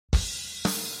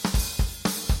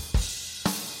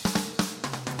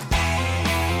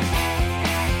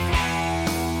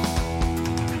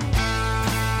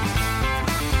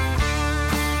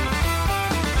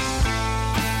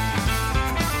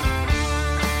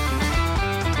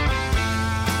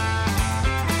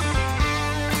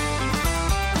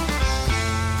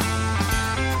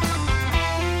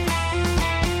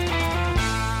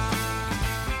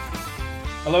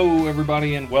Hello,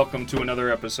 everybody, and welcome to another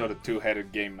episode of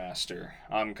Two-Headed Game Master.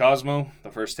 I'm Cosmo,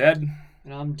 the first head.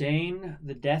 And I'm Dane,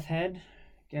 the Death Head.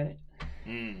 Get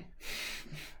it?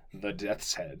 The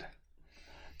Death's Head.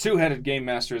 Two-Headed Game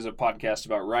Master is a podcast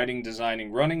about writing,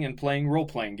 designing, running, and playing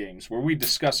role-playing games, where we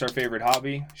discuss our favorite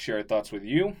hobby, share our thoughts with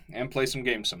you, and play some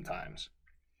games sometimes.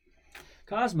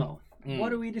 Cosmo,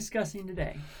 what are we discussing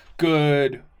today?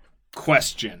 Good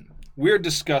question. We're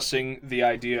discussing the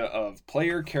idea of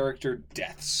player character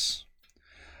deaths,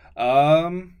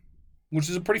 which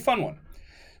is a pretty fun one.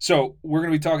 So we're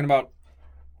going to be talking about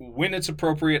when it's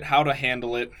appropriate, how to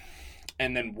handle it,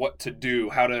 and then what to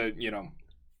do,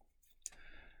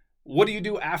 what do you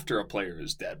do after a player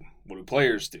is dead? What do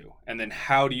players do? And then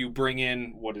how do you bring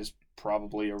in what is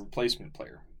probably a replacement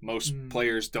player? Most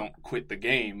players don't quit the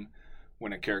game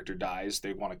when a character dies.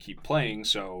 They want to keep playing,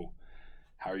 so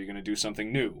how are you going to do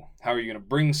something new? How are you going to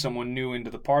bring someone new into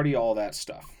the party? All that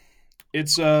stuff.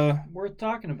 It's worth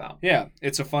talking about. Yeah,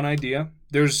 it's a fun idea.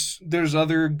 There's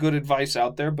other good advice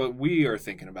out there, but we are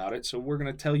thinking about it, so we're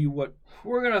going to tell you what...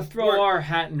 We're going to throw our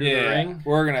hat into the ring.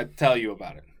 We're going to tell you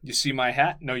about it. You see my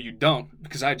hat? No, you don't,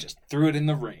 because I just threw it in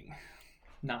the ring.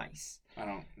 Nice. I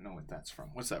don't know what that's from.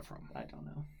 What's that from? I don't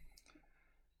know.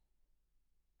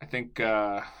 I think,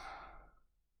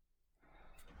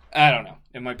 I don't know.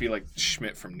 It might be like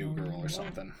Schmidt from New Girl or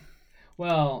something.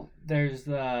 Well, there's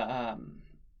the,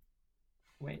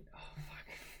 wait, oh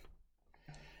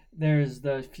fuck. There's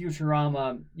the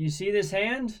Futurama, you see this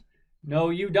hand? No,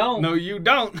 you don't. No, you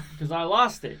don't. Because I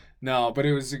lost it. No, but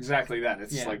it was exactly that.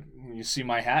 It's like, you see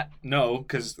my hat? No,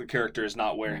 because the character is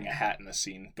not wearing a hat in the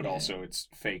scene, but also it's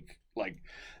fake. Like,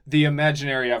 the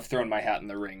imaginary I've thrown my hat in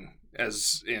the ring,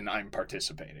 as in I'm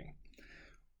participating.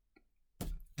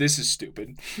 This is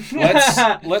stupid.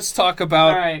 Let's talk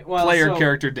about player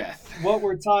character death. What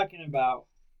we're talking about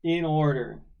in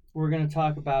order. We're going to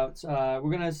talk about,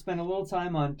 we're going to spend a little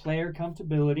time on player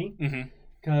comfortability,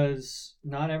 because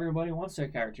not everybody wants their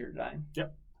character to die.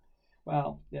 Yep.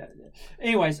 Well, yeah.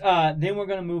 Anyways, then we're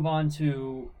going to move on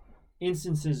to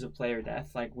instances of player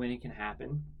death, like when it can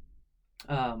happen.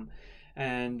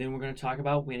 And then we're going to talk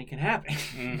about when it can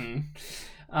happen.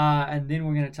 And then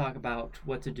we're going to talk about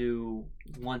what to do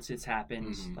once it's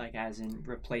happened, like as in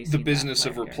replacing the business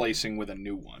of replacing with a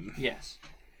new one. Yes.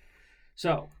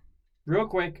 So, real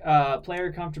quick,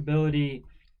 player comfortability.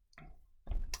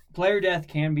 Player death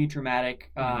can be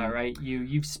traumatic, right?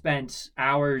 You've spent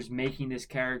hours making this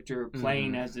character,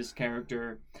 playing as this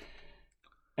character,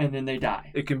 and then they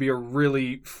die. It can be a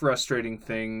really frustrating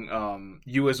thing.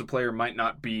 You as a player might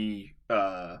not be...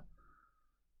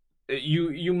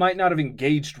 You might not have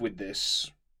engaged with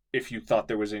this if you thought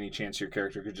there was any chance your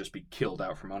character could just be killed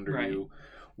out from under you.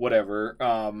 Whatever.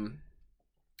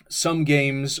 Some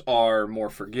games are more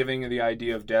forgiving of the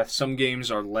idea of death. Some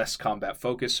games are less combat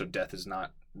focused, so death is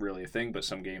not really a thing, but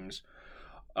some games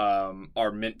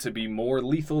are meant to be more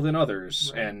lethal than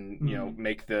others and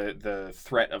make the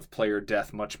threat of player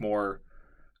death much more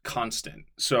constant.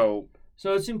 So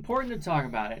it's important to talk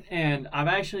about it, and I've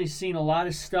actually seen a lot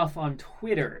of stuff on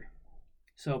Twitter.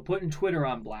 So putting Twitter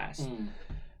on blast.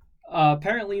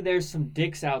 Apparently there's some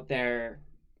dicks out there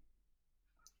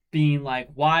being like,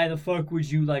 why the fuck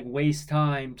would you like waste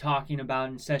time talking about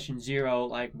in session 0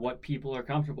 like what people are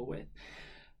comfortable with?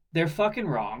 They're fucking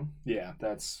wrong. Yeah,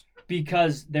 that's...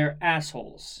 Because they're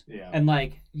assholes. Yeah. And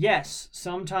like, yes,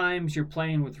 sometimes you're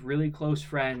playing with really close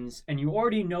friends and you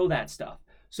already know that stuff.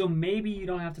 So maybe you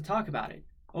don't have to talk about it.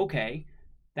 Okay,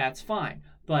 that's fine.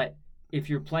 But if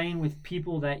you're playing with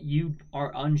people that you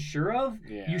are unsure of,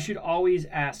 you should always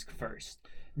ask first.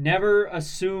 Never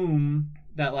assume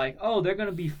that like, oh, they're going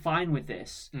to be fine with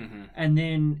this. And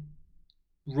then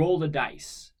roll the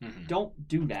dice. Don't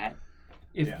do that.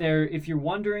 If you're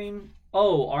wondering,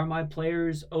 oh, are my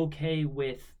players okay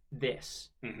with this?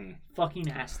 Fucking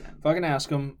ask them. Fucking ask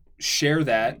them. Share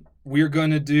that. We're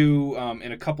going to do,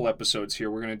 in a couple episodes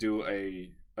here, we're going to do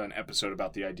an episode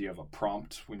about the idea of a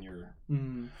prompt when you're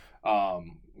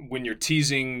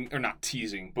teasing, or not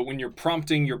teasing, but when you're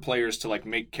prompting your players to like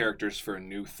make characters for a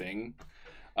new thing.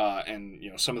 And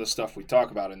some of the stuff we talk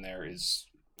about in there is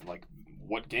like,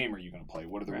 what game are you going to play?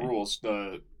 What are the rules?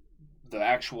 The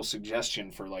actual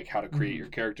suggestion for like how to create your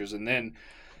characters, and then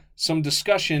some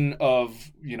discussion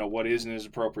of what is and is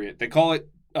appropriate. They call it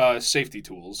safety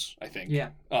tools, I think. Yeah.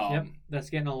 Yep.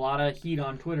 That's getting a lot of heat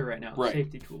on Twitter right now. Right.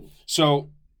 Safety tools. So,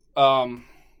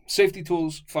 safety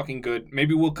tools, fucking good.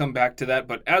 Maybe we'll come back to that,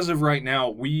 but as of right now,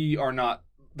 we are not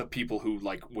the people who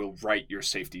like will write your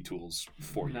safety tools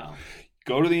for you. No.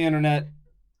 Go to the internet,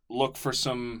 look for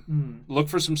some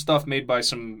stuff made by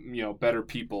some better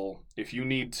people. If you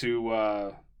need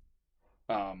to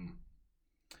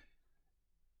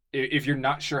if you're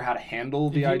not sure how to handle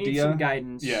the idea, need some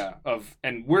guidance. Yeah,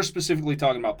 and we're specifically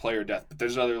talking about player death, but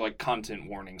there's other like content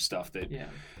warning stuff that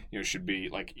should be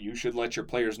like, you should let your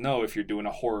players know if you're doing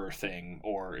a horror thing,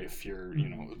 or if you're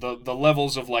the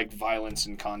levels of like violence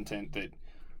and content that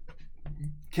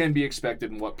can be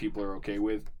expected and what people are okay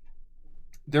with.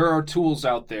 There are tools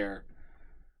out there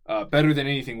better than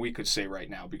anything we could say right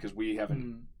now, because we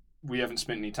haven't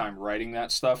spent any time writing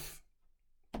that stuff.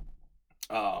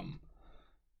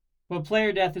 Well,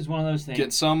 player death is one of those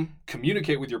things.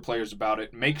 Communicate with your players about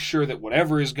it. Make sure that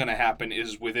whatever is going to happen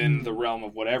is within the realm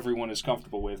of what everyone is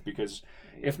comfortable with, because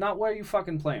if not, why are you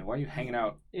fucking playing? Why are you hanging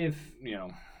out?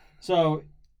 So,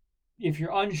 if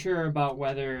you're unsure about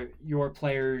whether your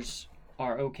players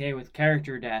are okay with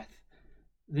character death,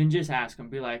 then just ask them.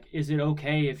 Be like, is it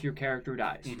okay if your character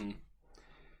dies? Mm-hmm.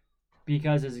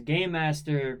 Because as a game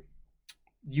master,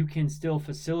 you can still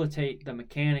facilitate the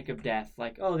mechanic of death.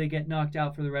 Like, oh, they get knocked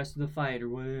out for the rest of the fight or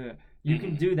whatever. You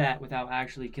can do that without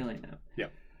actually killing them.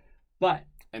 Yep. But,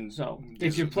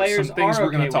 if your players are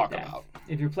okay with death,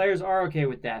 if your players are okay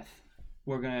with death,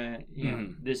 we're going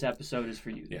to, this episode is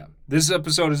for you. Yeah. This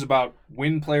episode is about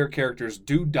when player characters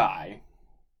do die.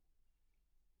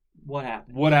 What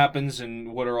happens? What happens,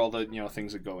 and what are all the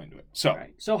things that go into it. So,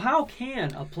 So how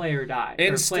can a player die?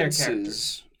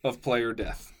 Instances of player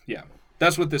death. Yeah.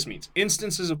 That's what this means.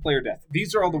 Instances of player death.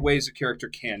 These are all the ways a character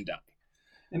can die.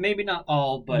 And maybe not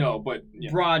all, but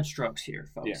broad strokes here,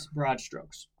 folks. Yeah. Broad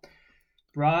strokes.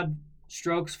 Broad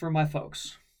strokes for my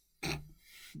folks.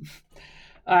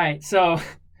 All right, so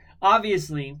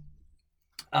obviously,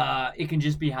 it can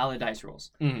just be how the dice rolls,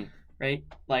 right?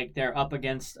 Like they're up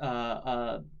against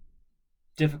a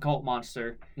difficult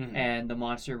monster, and the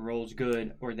monster rolls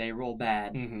good or they roll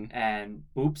bad, and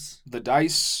oops. The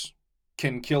dice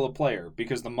can kill a player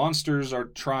because the monsters are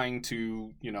trying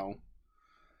to,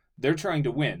 they're trying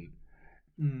to win.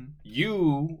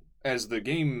 You, as the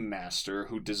game master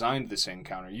who designed this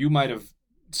encounter, you might have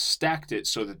stacked it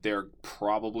so that they're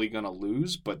probably going to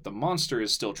lose, but the monster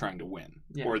is still trying to win,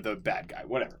 or the bad guy,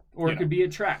 whatever. Or it could be a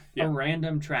trap, a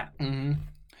random trap.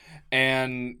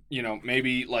 And,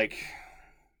 maybe like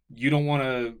you don't want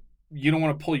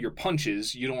to pull your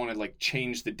punches. You don't want to like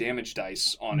change the damage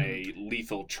dice on a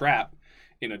lethal trap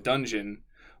in a dungeon,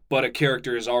 but a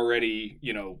character is already,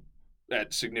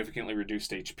 at significantly reduced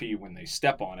HP when they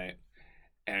step on it,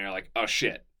 and you're like, oh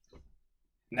shit.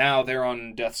 Now they're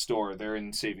on death's door, they're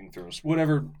in saving throws,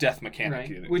 whatever death mechanic.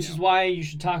 Right. Which is why you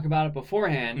should talk about it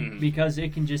beforehand, because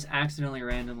it can just accidentally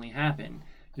randomly happen.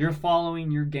 You're following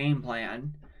your game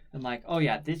plan, and like, oh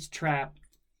yeah, this trap,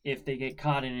 if they get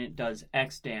caught in it, does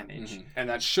X damage. And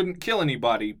that shouldn't kill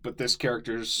anybody, but this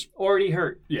character's already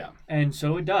hurt. Yeah. And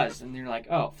so it does. And you're like,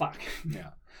 oh, fuck.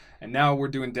 Yeah. And now we're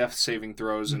doing death saving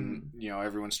throws, and,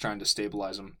 everyone's trying to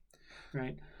stabilize them.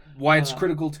 Right. Why it's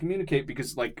critical to communicate,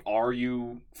 because, like,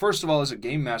 first of all, as a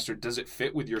game master, does it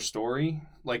fit with your story?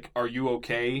 Like, are you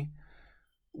okay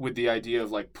with the idea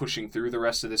of, like, pushing through the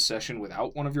rest of this session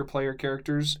without one of your player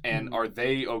characters? And are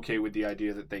they okay with the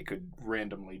idea that they could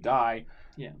randomly die?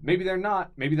 Yeah. Maybe they're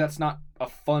not. Maybe that's not a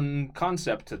fun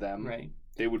concept to them. Right.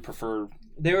 They would prefer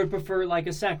like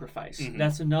a sacrifice.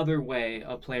 That's another way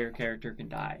a player character can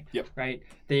die. Yep. Right?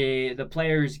 The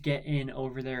players get in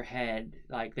over their head.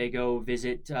 Like they go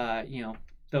visit the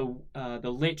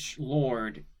Lich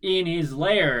Lord in his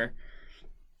lair,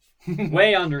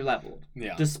 way underleveled.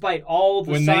 Yeah. Despite all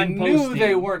the when they knew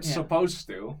they weren't supposed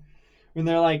to. When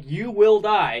they're like, you will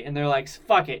die, and they're like,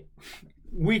 fuck it.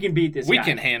 We can beat this guy. We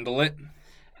can handle it.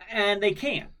 And they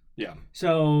can't. Yeah.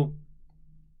 So,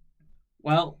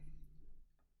 well,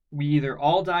 we either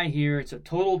all die here, it's a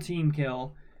total team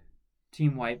kill,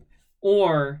 team wipe,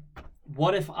 or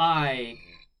what if I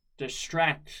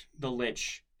distract the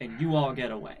Lich and you all get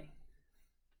away?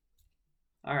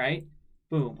 All right,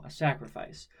 boom, a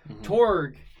sacrifice.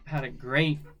 Torg had a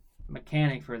great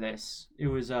mechanic for this. It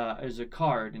was a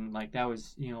card, and like that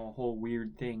was a whole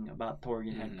weird thing about Torg.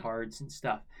 It had cards and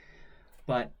stuff,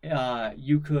 but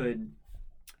you could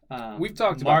we've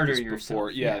talked about this yourself.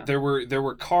 before. Yeah, there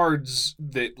were cards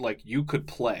that like you could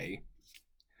play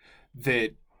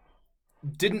that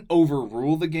didn't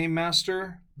overrule the game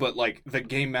master, but like the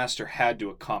game master had to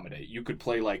accommodate. You could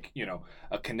play like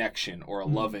a connection or a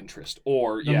love interest,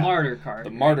 or the martyr card.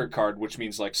 The martyr card, which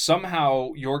means like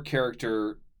somehow your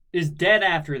character is dead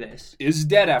after this,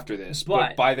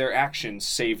 but by their actions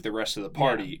save the rest of the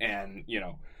party and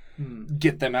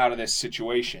get them out of this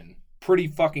situation. Pretty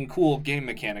fucking cool game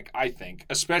mechanic, I think,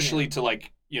 especially to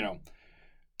like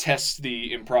test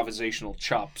the improvisational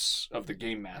chops of the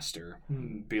game master.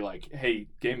 Be like, hey,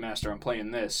 game master, I'm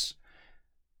playing this.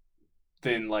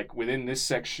 then like within this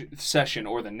session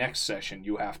or the next session,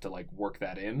 you have to like work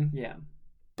that in. Yeah.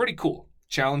 Pretty cool.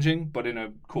 Challenging, but in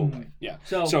a cool way. Yeah.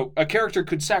 So a character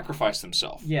could sacrifice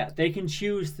themselves. Yeah, they can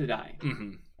choose to die.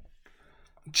 Mm-hmm.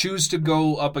 Choose to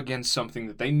go up against something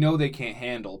that they know they can't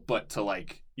handle, but to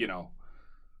like, you know,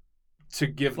 to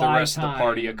give the rest of the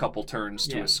party a couple turns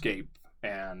to escape.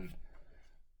 And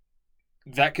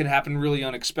that could happen really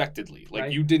unexpectedly.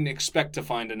 Like you didn't expect to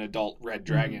find an adult red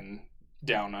dragon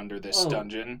down under this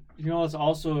dungeon. You know, it's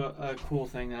also a cool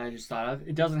thing that I just thought of.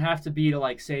 It doesn't have to be to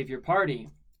like save your party,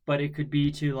 but it could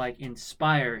be to like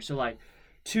inspire. So like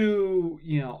two,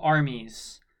 you know,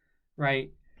 armies,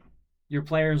 right? Your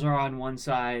players are on one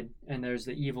side and there's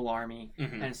the evil army.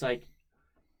 And it's like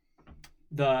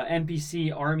the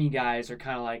NPC army guys are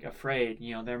kind of like afraid,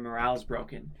 you know, their morale's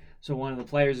broken. So one of the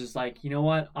players is like, you know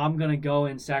what? I'm going to go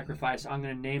and sacrifice. I'm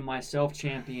going to name myself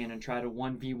champion and try to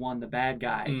 1v1 the bad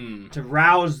guy to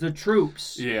rouse the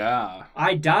troops. Yeah.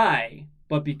 I die,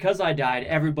 but because I died,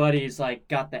 everybody's like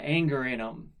got the anger in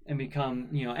them and become,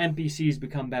 you know, NPCs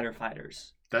become better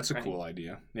fighters. That's a cool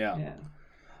idea. Yeah.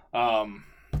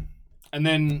 And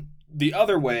then the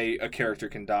other way a character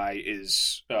can die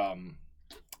is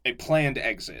a planned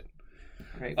exit.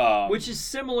 Right. Which is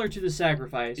similar to the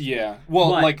sacrifice. Yeah. Well,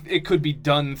 like, it could be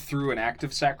done through an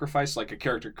active sacrifice. Like, a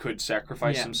character could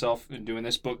sacrifice himself in doing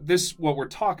this. But what we're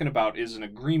talking about is an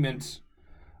agreement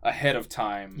ahead of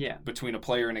time between a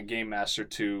player and a game master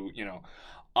to, you know,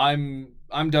 I'm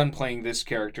done playing this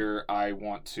character. I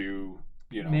want to,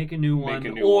 you know, make a new one.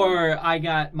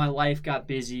 My life got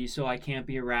busy, so I can't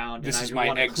be around. This and is my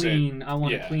exit. I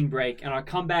want a clean break, and I'll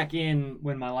come back in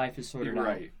when my life is sorted out.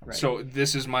 Right. So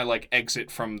this is my like exit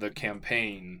from the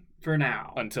campaign for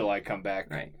now until I come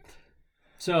back. Right.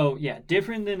 So yeah,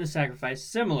 different than the sacrifice,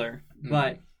 similar,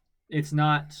 but it's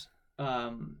not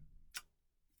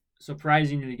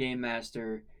surprising to the game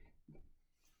master.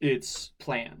 It's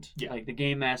planned. Yeah. Like the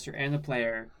game master and the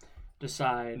player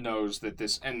knows that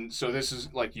this, and so this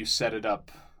is like you set it up.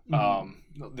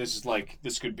 This is like,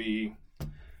 this could be,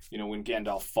 you know, when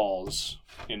Gandalf falls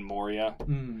in Moria.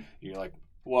 You're like,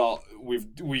 well,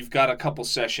 we've got a couple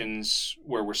sessions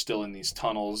where we're still in these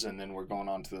tunnels, and then we're going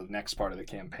on to the next part of the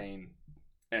campaign,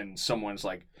 and someone's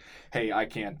like, hey, I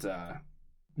can't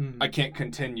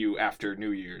continue after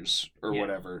New Year's or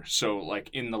whatever. So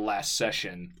like in the last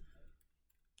session,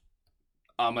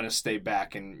 I'm going to stay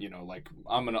back and, you know, like,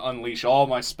 I'm going to unleash all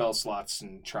my spell slots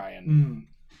and try and,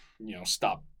 you know,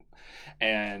 stop.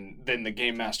 And then the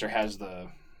game master has the,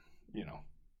 you know,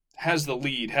 has the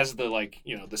lead, has the, like,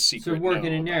 you know, the secret. So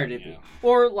working a narrative. You know.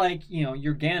 Or, like, you know,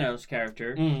 your Ganos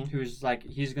character, who's, like,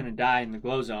 he's going to die in the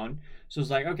glow zone. So it's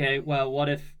like, okay, well, what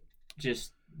if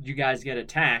just you guys get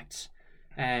attacked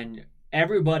and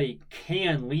everybody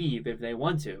can leave if they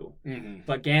want to,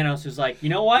 but Ganos is like, you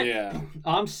know what? Yeah,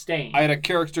 I'm staying. I had a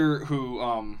character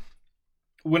who,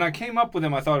 when I came up with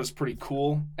him, I thought it was pretty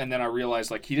cool, and then I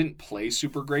realized like he didn't play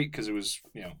super great because it was,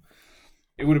 you know,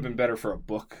 it would have been better for a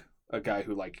book. A guy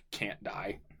who like can't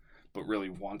die, but really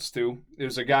wants to. It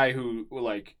was a guy who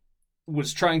like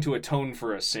was trying to atone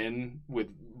for a sin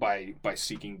by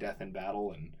seeking death in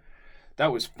battle, and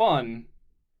that was fun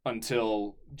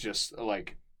until just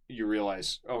like. You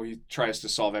realize, he tries to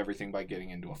solve everything by getting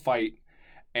into a fight,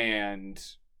 and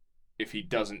if he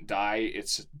doesn't die,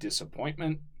 it's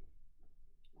disappointment.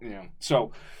 You know,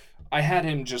 so I had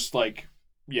him just like,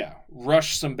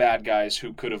 rush some bad guys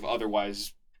who could have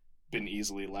otherwise been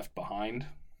easily left behind,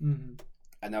 and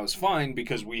that was fine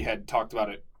because we had talked about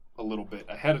it a little bit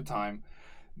ahead of time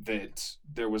that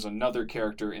there was another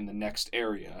character in the next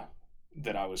area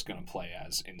that I was going to play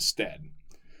as instead.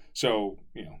 So,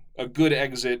 you know, a good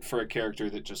exit for a character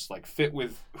that just, like, fit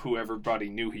with who everybody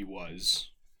knew he was.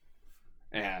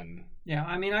 And... yeah,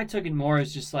 I mean, I took it more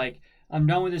as just, like, I'm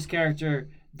done with this character.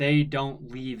 They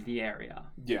don't leave the area.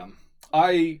 Yeah.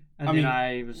 I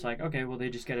was like, okay, well, they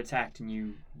just get attacked and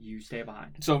you stay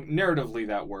behind. So, narratively,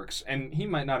 that works. And he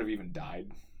might not have even died,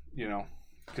 you know,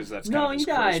 because that's kind of his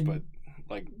curse, but,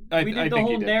 like, we did the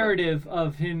whole narrative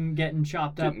of him getting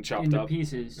chopped up into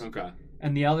pieces. Okay.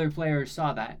 And the other players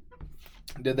saw that.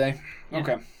 Did they? Yeah.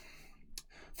 Okay.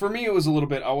 For me, it was a little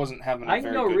bit. I wasn't having. I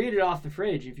can go read it off the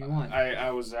fridge if you want. I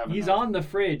was having. He's on the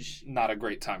fridge. Not a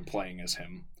great time playing as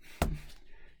him.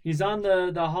 He's on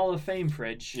the Hall of Fame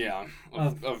fridge. Yeah,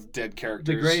 of dead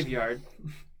characters. The graveyard.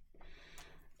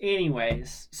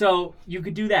 Anyways, so you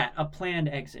could do that. A planned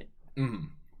exit.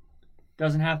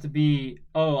 Doesn't have to be,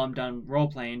 I'm done role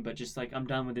playing, but just like I'm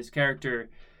done with this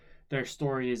character. Their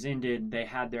story is ended. They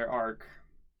had their arc.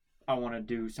 I want to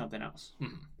do something else.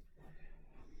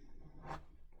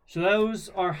 So those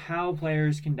are how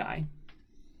players can die.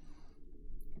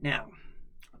 Now,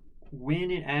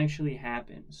 when it actually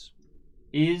happens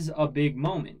is a big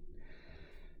moment.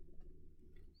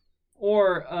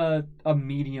 Or a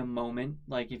medium moment,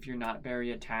 like if you're not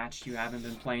very attached, you haven't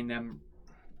been playing them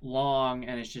long,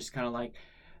 and it's just kind of like,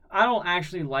 I don't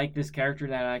actually like this character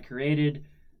that I created.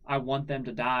 I want them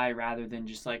to die rather than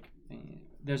just like,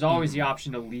 there's always the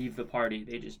option to leave the party.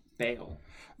 They just bail.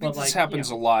 But this happens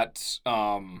a lot.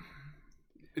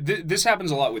 This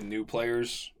happens a lot with new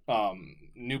players.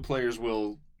 New players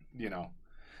will,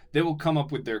 they will come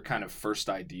up with their kind of first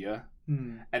idea.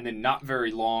 And then not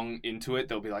very long into it,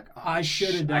 they'll be like, oh, I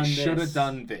should have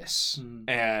done this.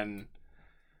 And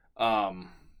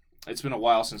it's been a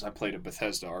while since I played a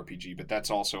Bethesda RPG, but that's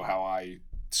also how I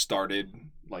started.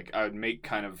 Like, I would make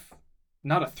kind of,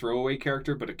 not a throwaway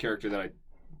character, but a character that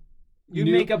You'd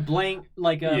make a blank,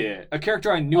 like a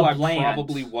character I knew I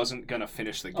probably wasn't going to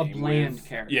finish the game with. A bland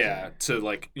character. Yeah, to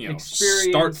like,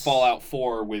 start Fallout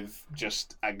 4 with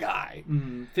just a guy.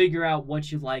 Figure out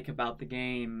what you like about the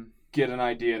game. Get an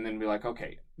idea and then be like,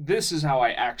 okay, this is how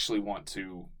I actually want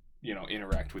to,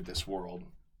 interact with this world.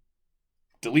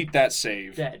 Delete that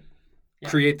save. Dead. Yeah.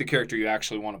 Create the character you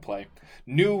actually want to play.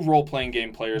 New role-playing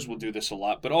game players will do this a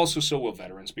lot, but also so will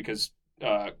veterans, because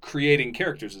creating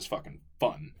characters is fucking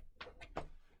fun.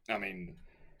 I mean,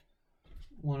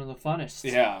 one of the funnest.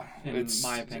 Yeah, in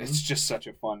my opinion. It's just such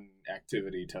a fun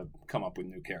activity to come up with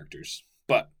new characters.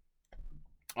 But,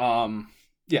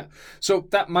 yeah, so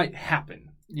that might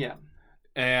happen. Yeah.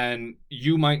 And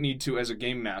you might need to, as a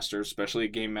game master, especially a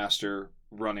game master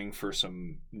running for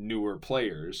some newer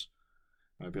players,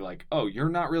 might be like, oh, you're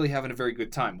not really having a very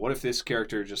good time. What if this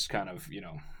character just kind of,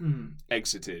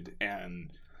 exited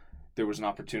and there was an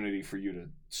opportunity for you to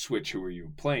switch who are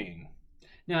you playing?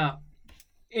 Now,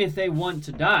 if they want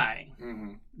to die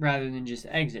rather than just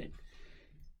exit,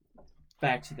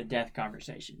 back to the death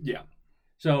conversation. Yeah.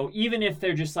 So even if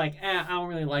they're just like, I don't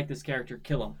really like this character,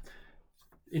 kill him.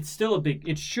 It's still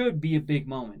it should be a big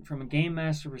moment. From a game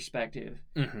master perspective,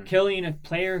 killing a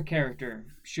player character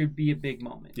should be a big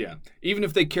moment. Yeah. Even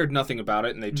if they cared nothing about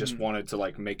it and they just wanted to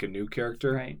like make a new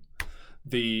character. Right.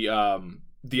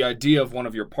 The idea of one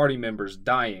of your party members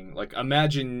dying, like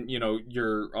imagine,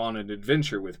 you're on an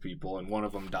adventure with people and one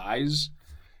of them dies.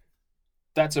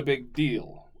 That's a big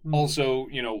deal. Also,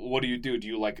 what do? Do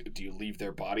you leave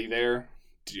their body there?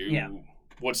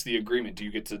 What's the agreement? Do you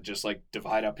get to just like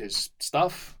divide up his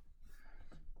stuff?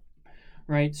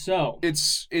 Right. So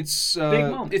it's big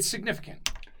moment. It's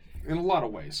significant in a lot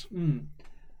of ways.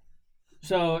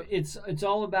 So it's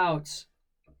all about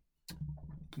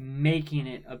making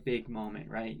it a big moment,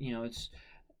 right? It's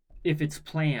if it's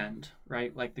planned,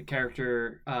 right? Like the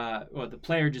character or the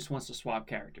player just wants to swap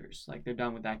characters, like they're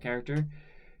done with that character.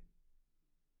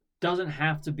 Doesn't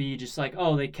have to be just like,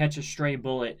 oh, they catch a stray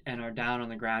bullet and are down on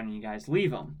the ground and you guys leave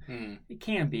them. It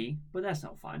can be, but that's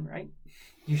no fun, right?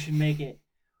 You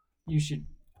should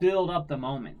build up the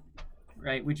moment,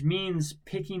 right? Which means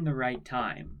picking the right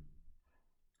time.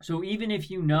 So even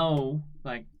if you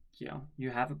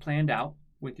have it planned out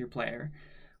with your player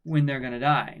when they're going to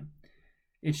die,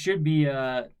 it should be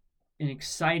an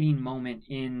exciting moment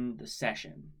in the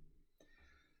session.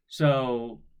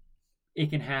 So it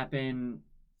can happen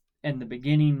in the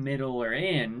beginning, middle, or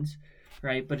end,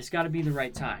 right? But it's got to be the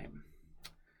right time.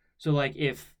 So, like,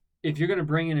 if you're going to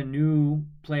bring in a new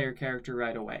player character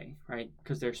right away, right,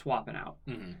 because they're swapping out,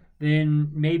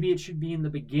 then maybe it should be in the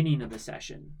beginning of the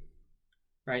session,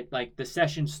 right? Like, the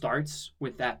session starts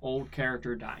with that old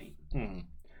character dying,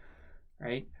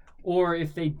 right? Or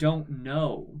if they don't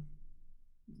know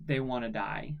they want to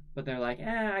die, but they're like,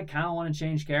 I kind of want to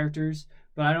change characters,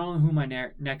 but I don't know who my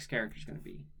next character is going to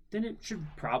be. Then it should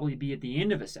probably be at the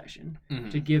end of a session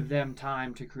to give them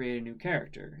time to create a new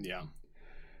character. Yeah.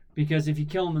 Because if you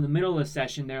kill them in the middle of the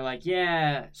session, they're like,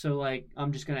 so like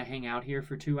I'm just going to hang out here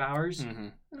for 2 hours.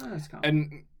 That's common.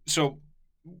 And so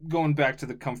going back to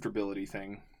the comfortability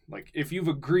thing, like if you've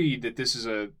agreed that this is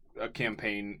a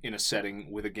campaign in a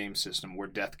setting with a game system where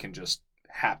death can just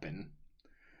happen,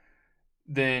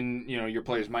 then your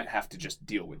players might have to just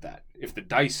deal with that. If the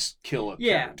dice kill a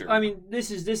character, I mean this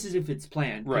is if it's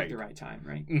planned, right. Pick the right time,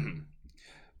 right?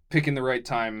 Picking the right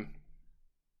time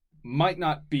might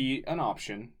not be an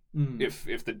option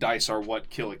if the dice are what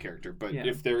kill a character, but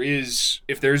if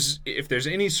there's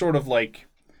any sort of like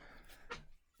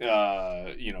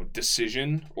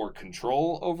decision or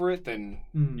control over it, then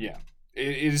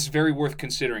it is very worth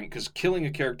considering, because killing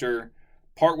a character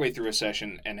partway through a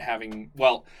session and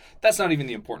that's not even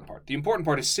the important part. The important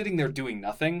part is sitting there doing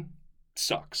nothing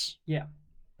sucks. Yeah.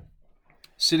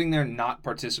 Sitting there not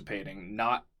participating,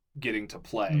 not getting to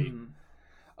play,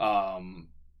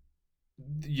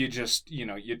 you just,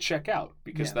 you check out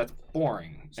because that's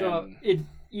boring. So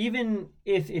even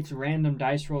if it's random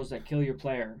dice rolls that kill your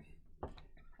player,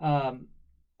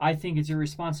 I think it's your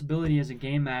responsibility as a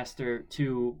game master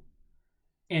to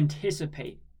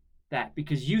anticipate that,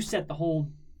 because you set the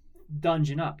whole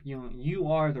dungeon up. You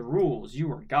are the rules.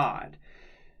 You are God.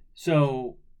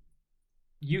 So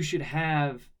you should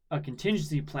have a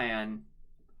contingency plan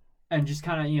and just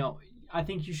kind of, I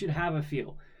think you should have a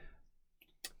feel.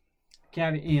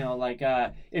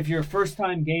 If you're a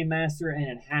first-time game master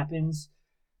and it happens,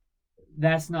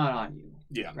 that's not on you.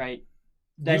 Yeah. Right?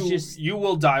 You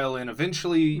will dial in.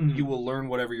 Eventually, you will learn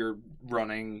whatever you're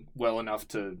running well enough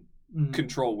to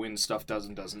control when stuff does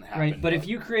and doesn't happen. Right, but if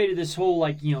you created this whole,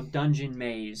 dungeon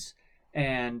maze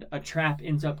and a trap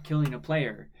ends up killing a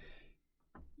player,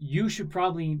 you should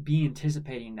probably be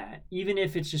anticipating that. Even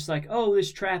if it's just like, oh,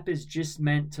 this trap is just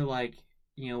meant to,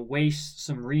 waste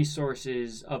some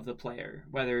resources of the player,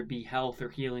 whether it be health or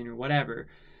healing or whatever.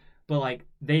 But,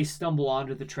 they stumble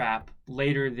onto the trap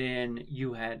later than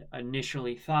you had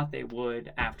initially thought they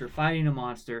would after fighting a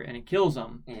monster and it kills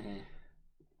them. Mm-hmm.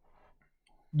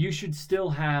 You should still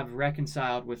have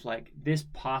reconciled with, this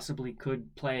possibly could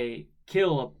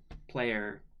kill a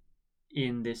player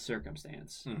in this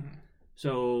circumstance. Mm-hmm.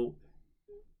 So,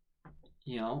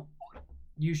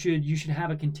 you should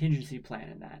have a contingency plan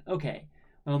in that. Okay,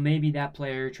 well, maybe that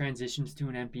player transitions to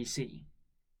an NPC.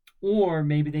 Or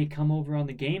maybe they come over on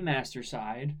the Game Master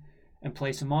side and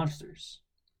play some monsters.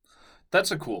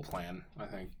 That's a cool plan, I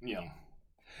think,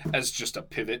 as just a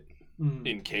pivot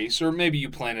in case. Or maybe you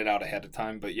plan it out ahead of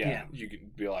time, but you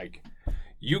could be like,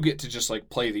 you get to just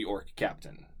play the orc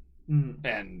captain.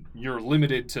 And you're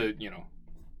limited to,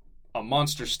 a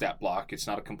monster stat block. It's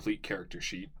not a complete character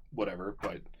sheet, whatever,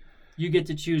 but you get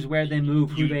to choose where they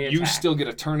move, who they attack. You still get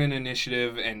a turn in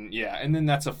initiative, and then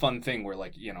that's a fun thing where,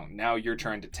 now you're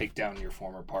trying to take down your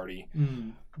former party.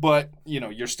 But,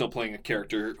 you're still playing a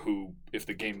character who, if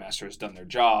the game master has done their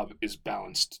job, is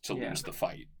balanced to lose the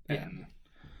fight and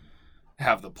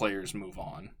have the players move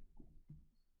on.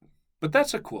 But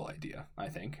that's a cool idea, I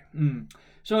think.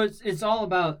 So it's all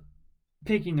about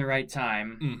picking the right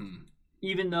time,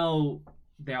 even though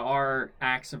there are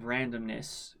acts of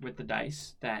randomness with the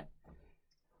dice that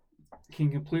can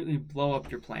completely blow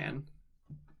up your plan.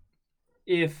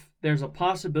 If there's a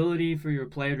possibility for your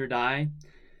player to die,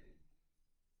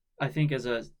 I think as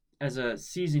a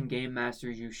seasoned game master,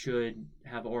 you should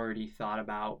have already thought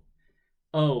about,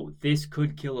 oh, this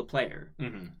could kill a player.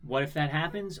 What if that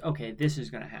happens? Okay, this is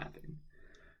going to happen,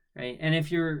 right? And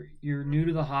if you're new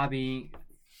to the hobby,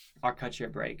 I'll cut you a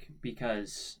break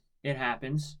because it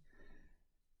happens.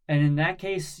 And in that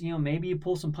case, maybe you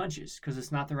pull some punches because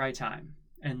it's not the right time.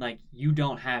 And, you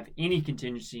don't have any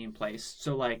contingency in place.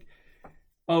 So,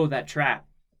 oh, that trap.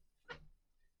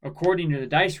 According to the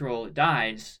dice roll, it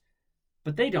dies.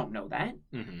 But they don't know that.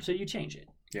 So you change it.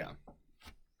 Yeah.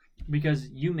 Because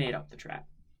you made up the trap.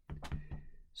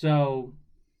 So.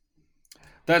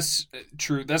 That's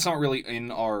true. That's not really in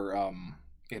our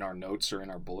notes or in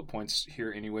our bullet points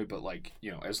here anyway. But,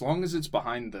 as long as it's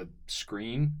behind the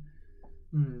screen,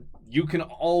 you can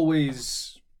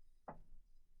always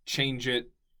change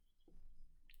it.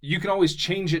 You can always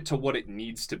change it to what it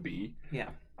needs to be. Yeah.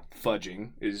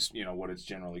 Fudging is, what it's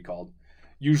generally called.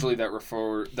 Usually that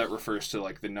refers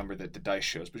to the number that the dice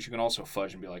shows, but you can also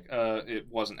fudge and be like, it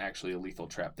wasn't actually a lethal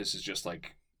trap. This is just a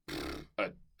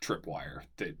tripwire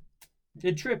that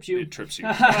it trips you. It trips you.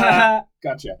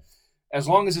 Gotcha. As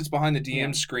long as it's behind the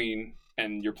DM screen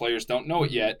and your players don't know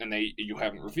it yet, and you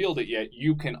haven't revealed it yet,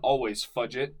 you can always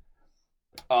fudge it.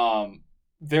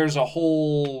 There's a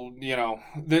whole,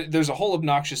 there's a whole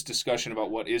obnoxious discussion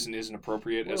about what is and isn't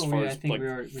appropriate as far as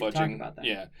fudging. About that.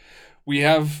 Yeah, we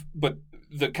have, but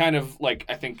the kind of I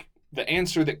think the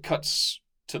answer that cuts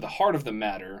to the heart of the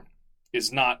matter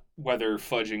is not whether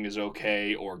fudging is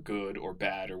okay or good or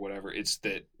bad or whatever. It's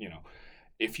that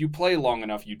if you play long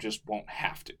enough, you just won't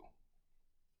have to.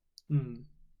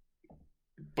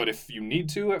 But if you need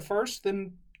to at first,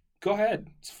 then go ahead.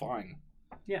 It's fine.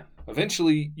 Yeah.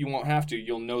 Eventually, you won't have to.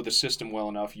 You'll know the system well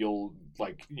enough. You'll,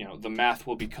 the math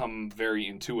will become very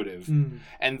intuitive.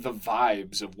 And the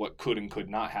vibes of what could and could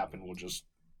not happen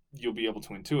you'll be able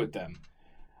to intuit them.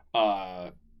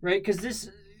 Right, because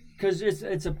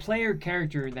it's a player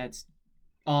character that's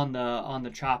on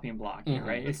the chopping block here,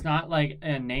 right? It's not like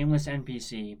a nameless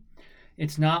NPC.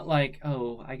 It's not like,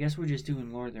 oh, I guess we're just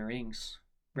doing Lord of the Rings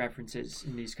references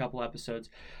in these couple episodes.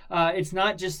 It's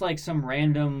not just some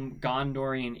random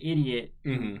Gondorian idiot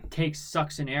who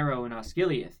sucks an arrow in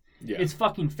Osgiliath. Yeah. It's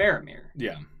fucking Faramir.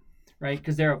 Yeah. Right?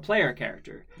 Because they're a player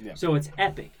character. Yeah. So it's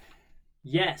epic.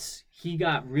 yes, he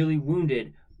got really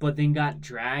wounded, but then got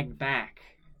dragged back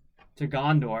to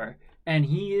Gondor, and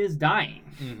he is dying.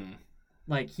 Mm-hmm.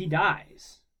 Like, he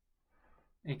dies.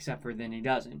 Except for then he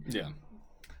doesn't. Yeah.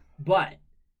 But,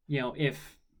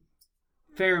 if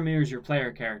Faramir's your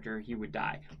player character, he would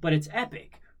die. But it's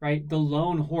epic, right? The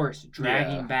lone horse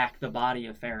dragging back the body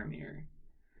of Faramir.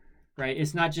 Right?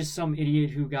 It's not just some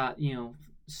idiot who got,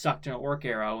 sucked an orc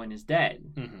arrow and is dead.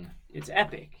 Mm-hmm. It's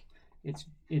epic. It's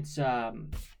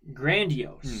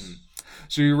grandiose. Mm-hmm.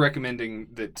 So you're recommending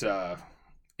that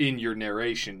in your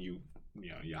narration you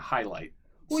highlight.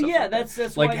 Well, yeah, that's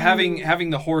like why having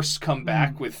the horse come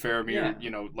back with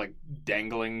Faramir, like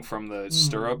dangling from the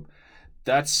stirrup.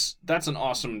 That's an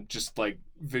awesome just like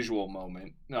visual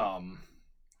moment.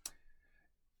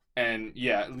 And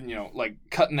yeah, like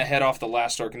cutting the head off the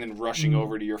last orc and then rushing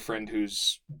over to your friend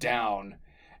who's down,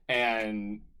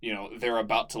 and they're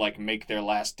about to like make their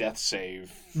last death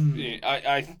save.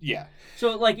 Yeah.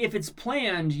 So like if it's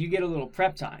planned, you get a little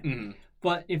prep time. Mm-hmm.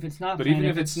 But if it's not, but planned,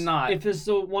 even if it's not, if it's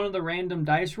one of the random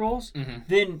dice rolls,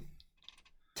 then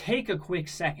take a quick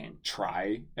second,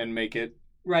 try and make it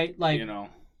right. Like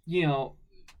you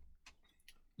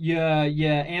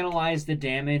analyze the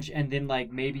damage, and then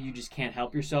like maybe you just can't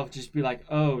help yourself. Just be like,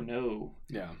 oh no.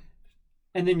 Yeah.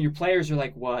 And then your players are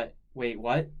like, what? Wait,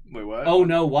 what? Wait, what? Oh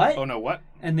no, what? Oh no, what?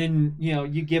 And then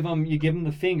you give them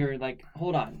the finger, like,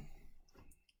 hold on.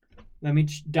 Let me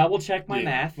double check my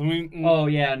math. Oh,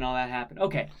 yeah, no, that happened.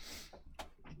 Okay.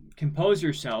 Compose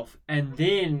yourself, and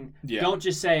then don't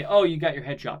just say, oh, you got your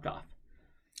head chopped off.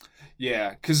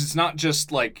 Yeah, because it's not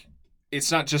just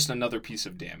another piece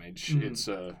of damage. It's,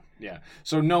 So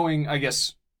knowing, I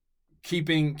guess,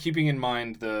 keeping in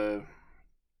mind the,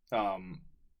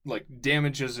 like,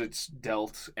 damage as it's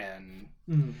dealt and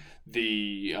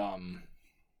the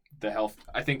health.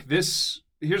 I think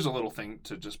here's a little thing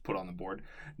to just put on the board.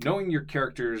 Knowing your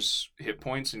character's hit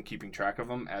points and keeping track of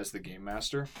them as the game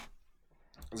master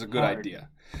is a good idea.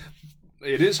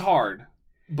 It is hard,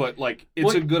 but like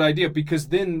it's a good idea because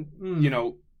then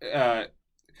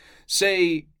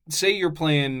say you're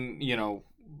playing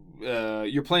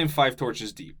you're playing Five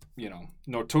Torches Deep.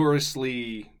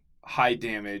 Notoriously high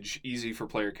damage, easy for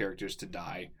player characters to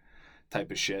die,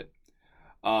 type of shit.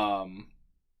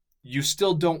 You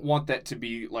still don't want that to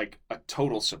be like a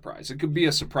total surprise. It could be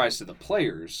a surprise to the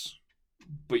players,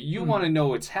 but you want to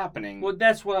know it's happening. Well,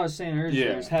 that's what I was saying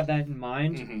earlier. Is have that in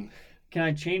mind. Mm-hmm. Can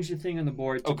I change the thing on the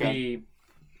board to be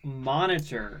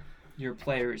monitor your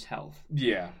player's health?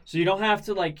 Yeah. So you don't have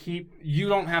to like keep. You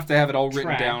don't have to have it all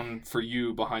written down for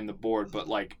you behind the board, but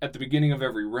like at the beginning of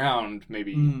every round,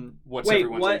 maybe what's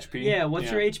everyone's HP? Yeah. What's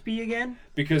your HP again?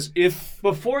 Because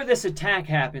before this attack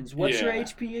happens, what's your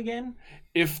HP again?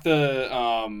 If the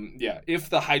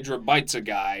Hydra bites a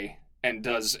guy and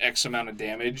does X amount of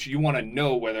damage, you want to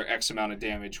know whether X amount of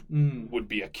damage would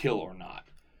be a kill or not.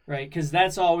 Right, because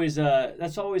that's always a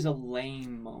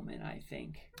lame moment, I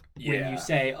think. Yeah. When you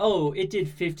say, "Oh, it did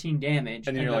 15 damage,"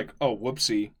 and then you're like, "Oh,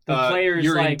 whoopsie!" The player's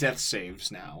you're like, in death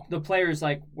saves now. The player's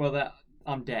like, "Well,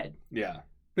 I'm dead." Yeah.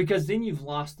 Because then you've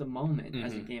lost the moment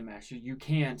as a game master. You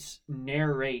can't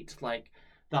narrate like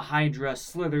the Hydra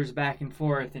slithers back and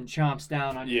forth and chomps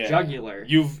down on your jugular.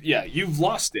 You've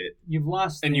lost it. You've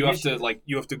lost, and you have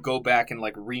to go back and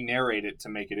like re-narrate it to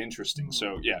make it interesting. Mm-hmm.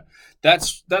 So yeah,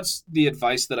 that's the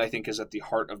advice that I think is at the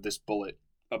heart of this bullet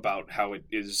about how it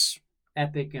is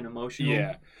epic and emotional.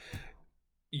 Yeah,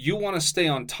 you want to stay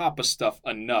on top of stuff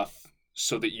enough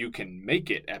so that you can make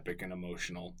it epic and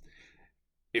emotional.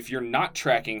 If you're not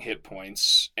tracking hit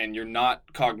points and you're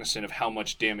not cognizant of how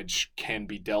much damage can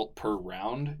be dealt per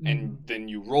round, and then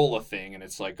you roll a thing and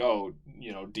it's like, oh,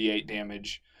 D8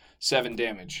 damage, 7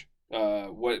 damage.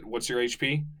 What's your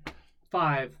HP?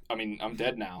 5. I mean, I'm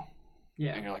dead now.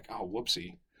 Yeah. And you're like, oh,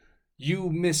 whoopsie. You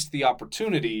missed the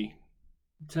opportunity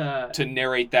to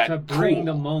narrate that. To bring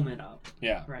the moment up.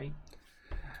 Yeah. Right.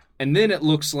 And then it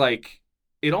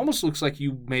almost looks like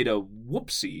you made a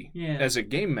whoopsie as a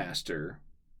game master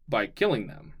by killing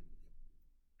them.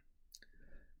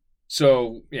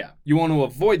 So, yeah, you want to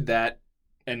avoid that,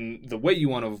 and the way you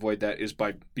want to avoid that is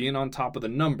by being on top of the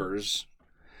numbers,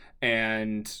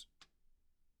 and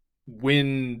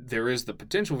when there is the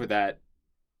potential for that,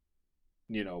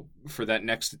 for that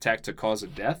next attack to cause a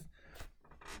death,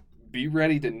 be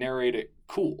ready to narrate it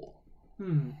cool.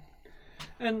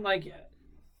 And, like,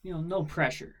 no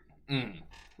pressure.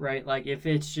 Right? Like, if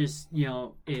it's just,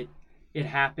 it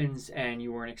happens and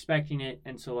you weren't expecting it,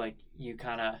 and so like you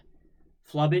kind of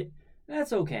flub it,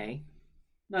 that's okay.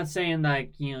 Not saying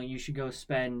like you should go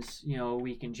spend a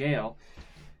week in jail,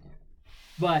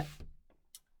 but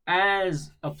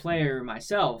as a player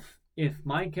myself, if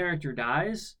my character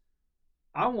dies,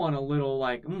 I want a little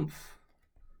like oomph.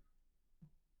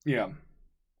 Yeah.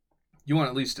 You want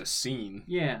at least a scene.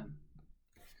 Yeah.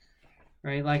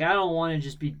 Right? Like, I don't want to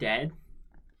just be dead.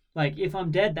 Like, if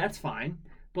I'm dead, that's fine.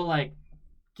 But, like,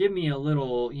 give me a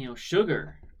little,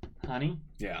 sugar, honey.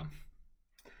 Yeah.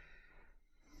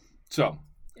 So,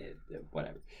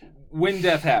 whatever. When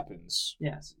death happens.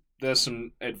 Yes. There's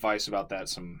some advice about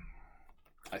that.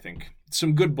 I think,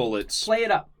 some good bullets. Play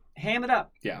it up. Ham it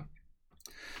up. Yeah.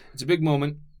 It's a big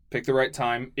moment. Pick the right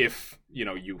time if,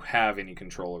 you have any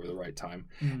control over the right time.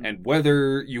 Mm. And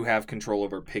whether you have control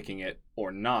over picking it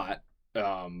or not,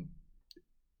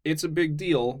 it's a big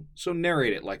deal. So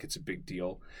narrate it like it's a big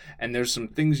deal. And there's some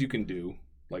things you can do,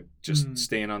 like just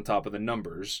staying on top of the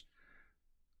numbers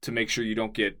to make sure you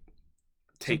don't get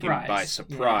taken by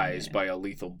surprise by a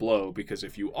lethal blow. Because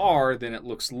if you are, then it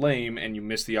looks lame and you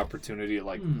miss the opportunity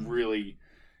to really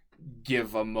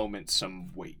give a moment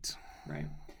some weight. Right.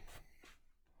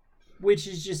 Which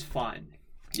is just fun.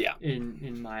 Yeah.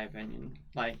 In my opinion.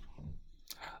 Like,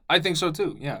 I think so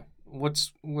too, yeah.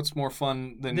 What's more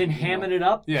fun than hamming it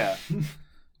up? Yeah.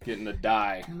 Getting to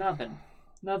die.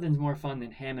 Nothing's more fun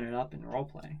than hamming it up in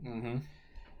roleplay. Mm-hmm.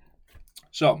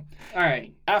 So, all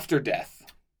right. After death.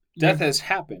 Death has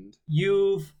happened.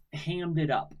 You've hammed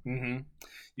it up. Mm-hmm.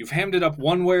 You've hammed it up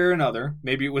one way or another.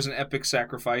 Maybe it was an epic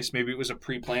sacrifice. Maybe it was a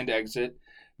pre-planned exit.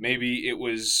 Maybe it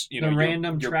was, the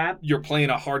random trap. You're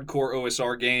playing a hardcore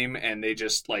OSR game, and they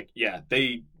just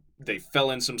they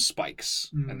fell in some spikes,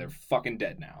 and they're fucking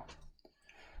dead now.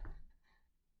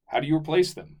 How do you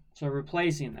replace them? So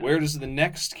replacing them. Where does the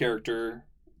next character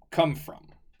come from?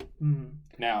 Mm-hmm.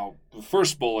 Now, the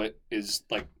first bullet is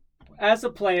like, as a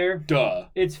player, duh.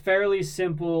 It's fairly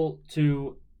simple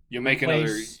to make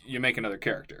another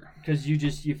character because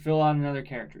you fill out another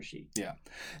character sheet. Yeah.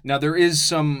 Now there is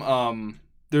some.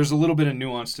 There's a little bit of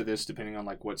nuance to this depending on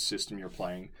like what system you're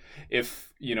playing.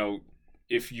 If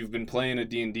you've been playing a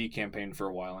D&D campaign for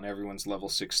a while and everyone's level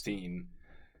 16,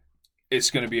 it's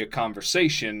going to be a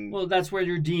conversation. Well, that's where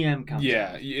your DM comes in.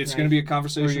 Yeah, it's going to be a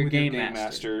conversation with your game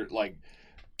master. Like,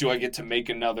 do I get to make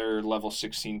another level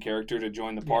 16 character to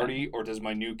join the party, or does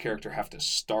my new character have to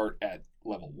start at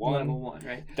level 1? Level 1,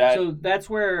 right. So that's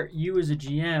where you as a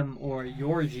GM or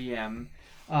your GM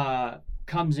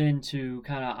comes in to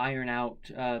kind of iron out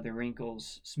the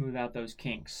wrinkles, smooth out those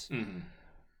kinks. Mm-hmm.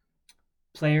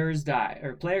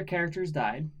 Player characters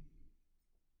died.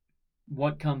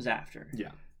 What comes after?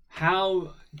 Yeah.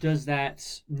 How does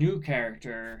that new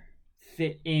character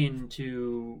fit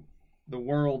into the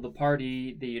world, the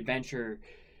party, the adventure?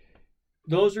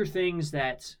 Those are things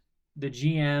that the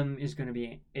GM is going to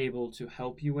be able to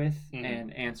help you with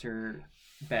and answer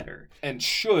better. And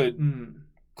should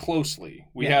closely.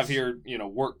 We have here,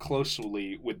 work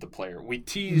closely with the player. We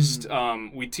teased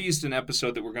an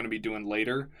episode that we're going to be doing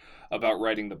later about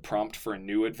writing the prompt for a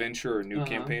new adventure or new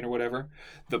campaign or whatever.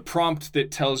 The prompt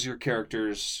that tells your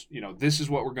characters, this is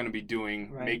what we're going to be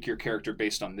doing. Right. Make your character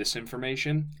based on this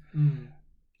information.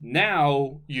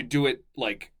 Now you do it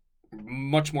like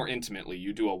much more intimately.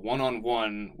 You do a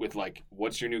one-on-one with like,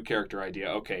 what's your new character idea?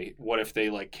 Okay, what if they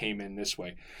like came in this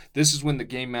way? This is when the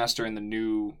game master and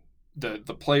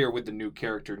the player with the new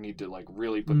character need to like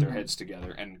really put their heads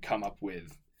together and come up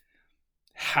with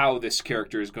how this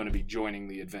character is going to be joining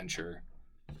the adventure.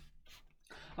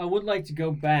 I would like to go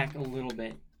back a little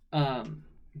bit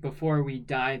before we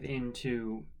dive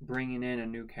into bringing in a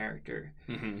new character.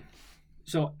 Mm-hmm.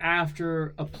 So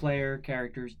after a player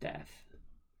character's death,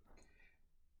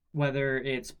 whether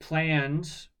it's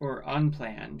planned or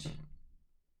unplanned,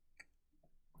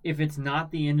 if it's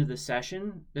not the end of the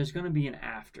session, there's going to be an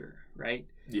after, right?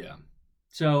 Yeah.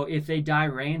 So if they die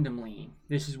randomly,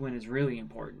 this is when it's really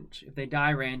important. If they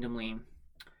die randomly,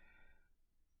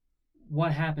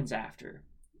 what happens after?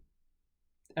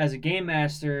 As a game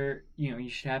master, you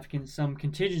should have some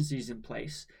contingencies in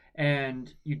place,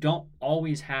 and you don't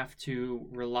always have to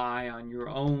rely on your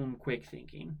own quick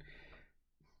thinking.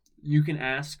 You can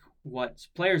ask what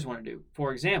players want to do.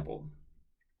 For example,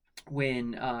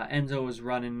 when Enzo was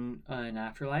running an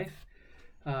Afterlife,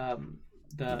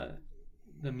 the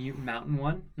Mutant Mountain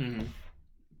one,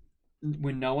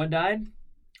 when Noah died,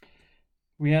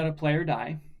 we had a player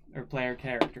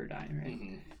character die, right?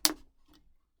 Mm-hmm.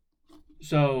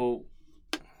 So,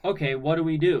 okay, what do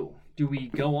we do? Do we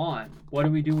go on? What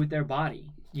do we do with their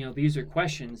body? These are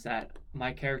questions that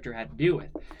my character had to deal with.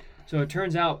 So it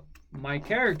turns out my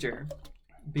character,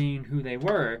 being who they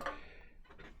were,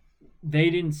 they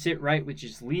didn't sit right with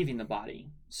just leaving the body.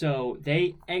 So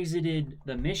they exited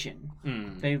the mission.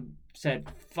 They said,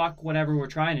 fuck whatever we're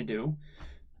trying to do.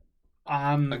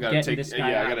 I'm getting this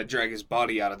guy out. I gotta drag his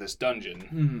body out of this dungeon.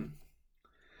 Mm-hmm.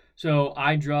 So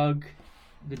I drug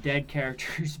the dead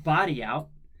character's body out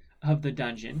of the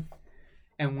dungeon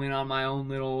and went on my own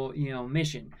little,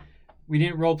 mission. We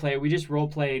didn't roleplay it. We just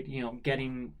roleplayed,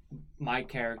 getting my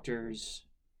character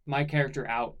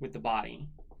out with the body.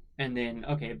 And then,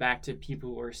 okay, back to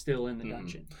people who are still in the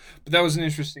dungeon. But that was an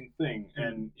interesting thing.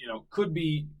 And, could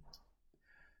be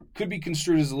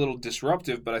construed as a little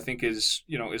disruptive, but I think is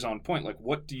on point. Like,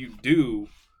 what do you do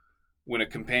when a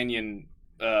companion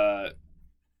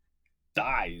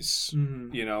dies?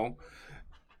 Mm-hmm.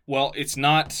 Well, it's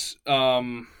not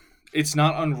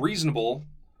unreasonable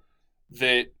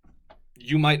that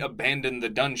you might abandon the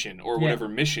dungeon or whatever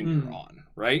mission you're on,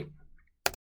 right?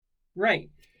 Right.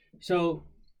 So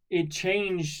it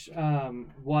changed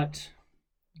what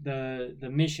the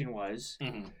mission was.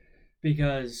 Mm-hmm.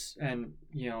 Because,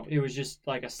 it was just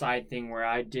like a side thing where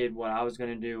I did what I was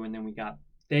going to do, and then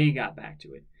they got back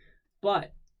to it.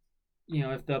 But,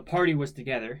 if the party was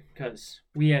together, because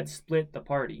we had split the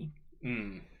party,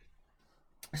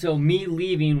 so me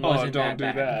leaving wasn't that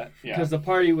bad. That. Yeah.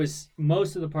 Because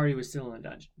most of the party was still in the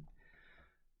dungeon.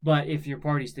 But if your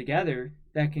party's together,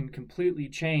 that can completely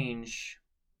change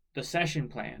the session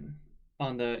plan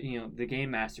on the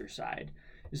Game Master side.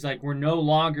 It's like, we're no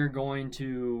longer going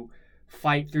to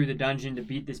fight through the dungeon to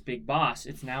beat this big boss.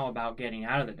 It's now about getting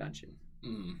out of the dungeon.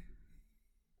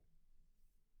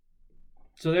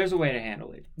 So there's a way to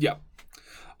handle it. Yeah.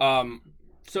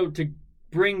 So to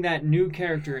bring that new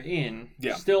character in,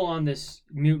 still on this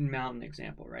Mutant Mountain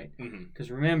example, right? Because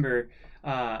remember,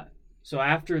 so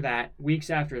after that, weeks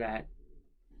after that,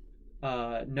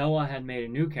 Noah had made a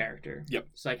new character. Yep.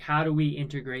 It's like, how do we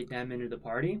integrate them into the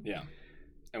party? Yeah.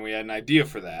 And we had an idea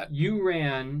for that. You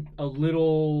ran a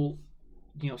little,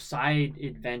 side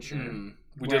adventure.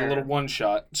 We did a little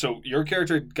one-shot. So your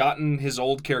character had gotten his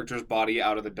old character's body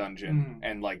out of the dungeon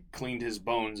and, cleaned his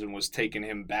bones and was taking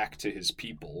him back to his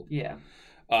people. Yeah.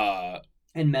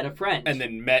 And met a friend. And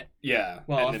then met,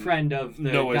 Well, a friend of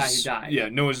the guy who died. Yeah,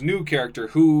 Noah's new character,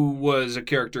 who was a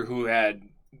character who had,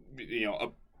 a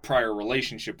prior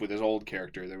relationship with his old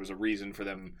character. There was a reason for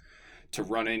them to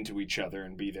run into each other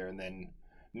and be there, and then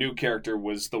new character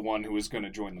was the one who was going to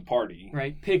join the party.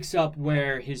 Right, picks up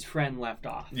where his friend left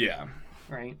off. Yeah.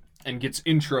 Right. And gets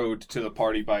introed to the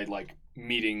party by,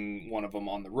 meeting one of them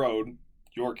on the road,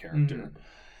 your character.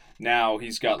 Now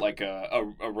he's got,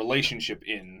 a relationship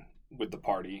with the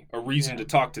party, a reason to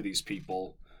talk to these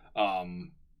people,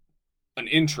 an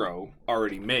intro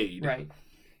already made. Right.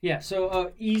 Yeah, so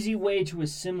an easy way to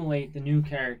assimilate the new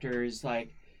character is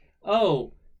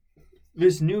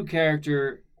this new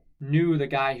character knew the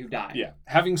guy who died. Yeah,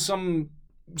 having some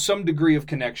degree of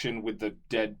connection with the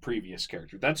dead previous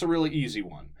character. That's a really easy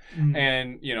one.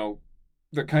 And,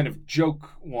 the kind of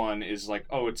joke one is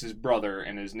it's his brother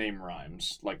and his name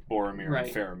rhymes, like Boromir and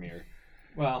Faramir.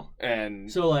 Well, and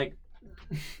so,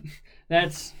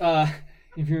 that's,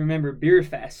 if you remember Beer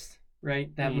Fest,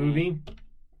 right? That movie?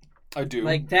 I do.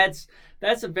 That's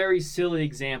a very silly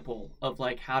example of,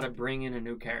 how to bring in a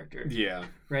new character. Yeah.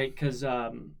 Right? Because,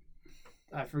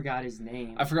 I forgot his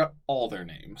name. I forgot all their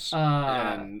names.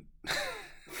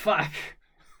 Fuck.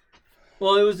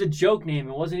 Well, it was a joke name.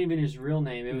 It wasn't even his real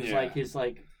name. It was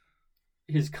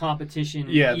his competition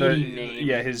eating name.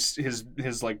 Yeah, his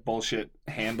bullshit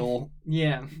handle.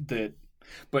 Yeah.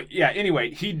 But yeah,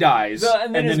 anyway, he dies,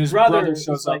 and then his brother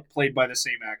shows up, played by the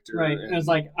same actor. Right. And it's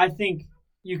I think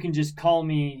you can just call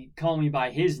me by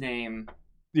his name.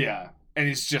 Yeah. And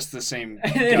he's just the same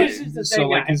guy.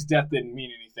 His death didn't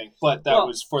mean anything, but that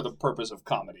was for the purpose of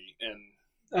comedy. And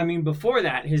I mean, before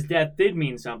that, his death did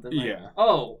mean something.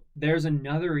 There's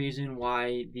another reason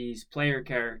why these player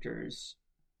characters,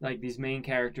 these main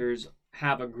characters,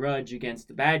 have a grudge against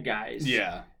the bad guys.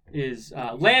 Yeah. Is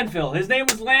Landfill. His name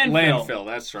was Landfill. Landfill,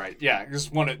 that's right. Yeah,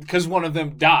 because one of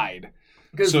them died.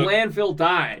 Because Landfill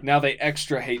died. Now they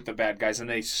extra hate the bad guys, and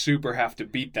they super have to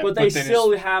beat them. But they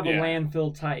still have a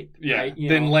Landfill type. Yeah. Right?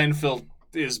 Then Landfill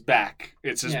is back.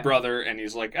 It's his brother, and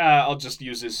he's like, I'll just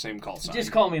use his same call sign.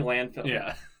 Just call me Landfill.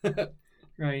 Yeah.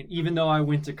 Right. Even though I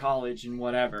went to college and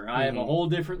whatever. I have a whole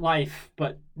different life,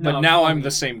 but now I'm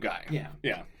the same guy. Yeah.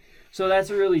 Yeah. So that's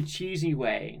a really cheesy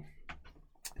way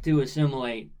to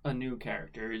assimilate a new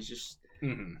character. Is just,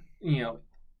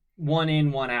 one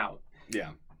in, one out.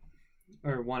 Yeah.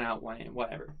 Or one out, one in,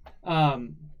 whatever.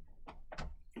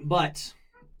 But,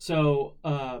 so,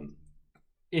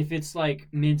 if it's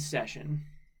mid-session,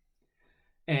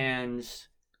 and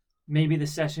maybe the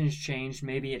session's changed,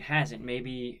 maybe it hasn't,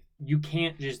 maybe you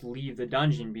can't just leave the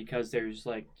dungeon because there's,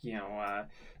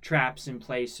 traps in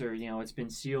place or, it's been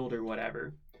sealed or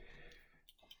whatever.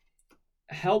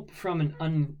 help from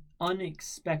an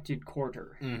unexpected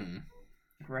quarter, Mm-hmm.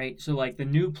 right? So like the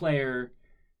new player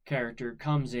character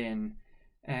comes in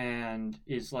and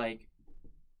is like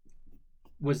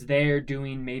was there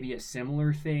doing maybe a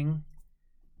similar thing,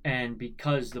 and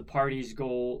because the party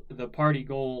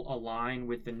goal align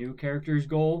with the new character's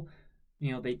goal,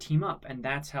 they team up, and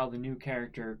that's how the new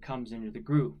character comes into the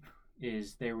group.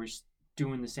 Is they were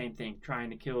doing the same thing, trying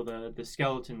to kill the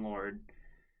skeleton lord.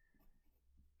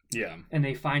 Yeah. And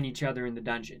they find each other in the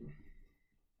dungeon.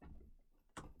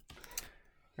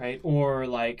 Right? Or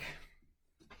like,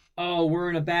 oh, we're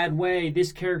in a bad way.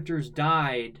 This character's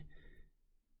died.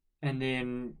 And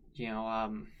then,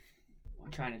 I'm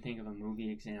trying to think of a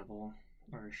movie example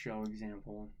or a show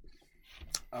example.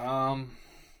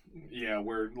 Yeah,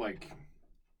 where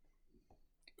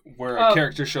a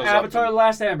character shows up. Avatar: The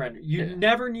Last Airbender. You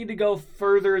never need to go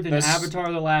further than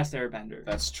Avatar: The Last Airbender.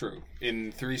 That's true.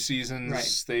 In 3 seasons,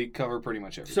 right. They cover pretty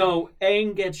much everything. So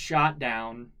Aang gets shot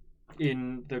down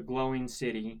in the glowing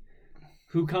city.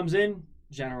 Who comes in?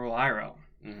 General Iroh.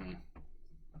 Mm-hmm.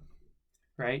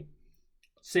 Right?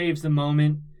 Saves the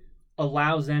moment,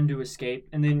 allows them to escape,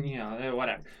 and then,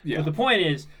 whatever. Yeah. But the point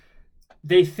is,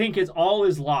 they think it's all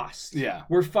is lost. Yeah.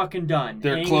 We're fucking done.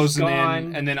 They're Aang's closing gone.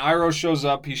 in, and then Iroh shows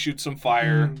up, he shoots some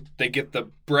fire, they get the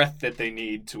breath that they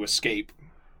need to escape.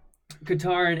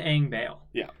 Katara and Aang bail.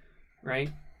 Yeah.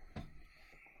 Right?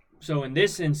 So in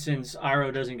this instance,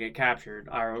 Iroh doesn't get captured.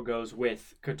 Iroh goes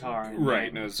with Katara and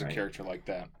Right, Aang, and it's right? a character like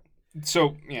that.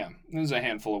 So, yeah, there's a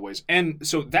handful of ways. And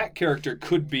so that character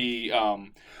could be,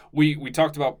 we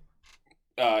talked about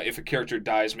if a character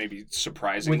dies maybe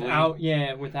surprisingly. Without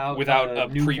a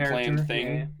pre-planned thing.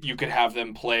 Yeah. You could have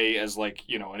them play as an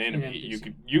enemy.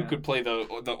 You could play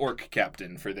the orc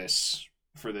captain for this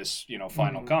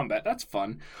final combat. That's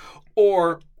fun.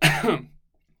 Or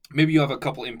maybe you have a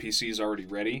couple NPCs already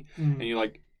ready, and you're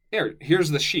like,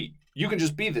 here's the sheet. You can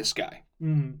just be this guy.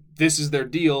 This is their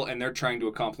deal, and they're trying to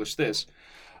accomplish this.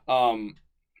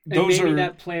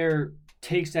 That player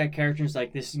takes that character and is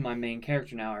like, this is my main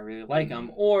character now. I really like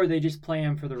him. Or they just play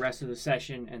him for the rest of the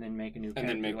session and then make a new character. And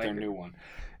then make later. their new one.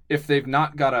 If they've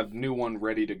not got a new one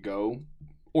ready to go,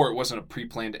 or it wasn't a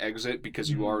pre-planned exit because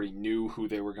you already knew who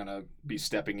they were going to be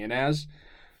stepping in as,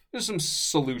 there's some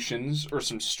solutions or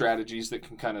some strategies that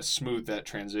can kind of smooth that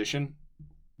transition.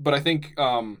 But I think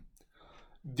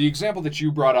the example that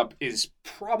you brought up is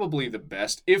probably the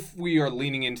best if we are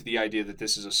leaning into the idea that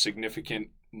this is a significant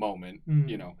moment.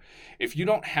 If you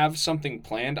don't have something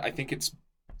planned, I think it's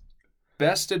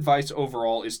best advice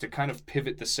overall is to kind of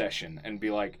pivot the session and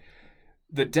be like,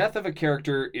 the death of a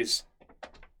character is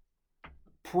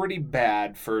pretty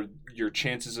bad for your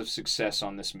chances of success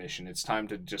on this mission. It's time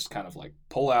to just kind of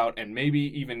pull out and maybe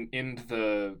even end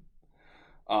the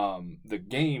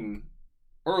game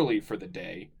early for the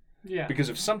day. Yeah. Because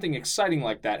if something exciting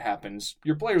like that happens,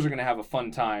 your players are going to have a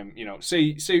fun time.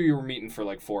 Say you were meeting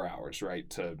for 4 hours, right,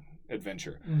 to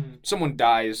adventure. Someone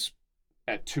dies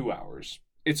at 2 hours.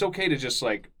 It's okay to just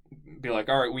be like,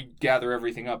 all right, we gather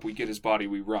everything up, we get his body,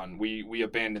 we run, we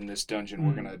abandon this dungeon.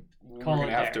 We're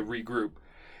gonna have to regroup.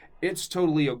 It's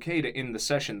totally okay to end the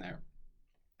session there.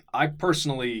 I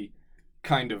personally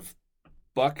kind of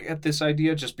buck at this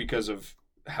idea just because of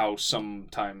how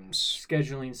sometimes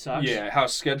scheduling sucks. Yeah, how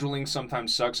scheduling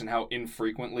sometimes sucks and how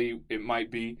infrequently it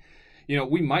might be.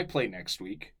 We might play next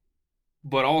week,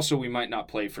 but also we might not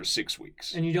play for 6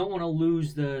 weeks. And you don't want to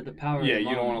lose the power. Yeah, of the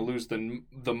you don't want to lose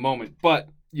the moment. But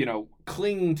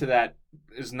clinging to that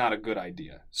is not a good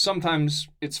idea. Sometimes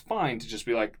it's fine to just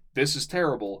be like, this is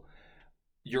terrible.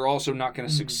 You're also not going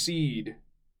to succeed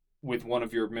with one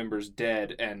of your members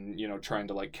dead and trying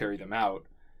to carry them out.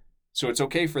 So it's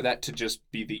okay for that to just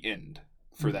be the end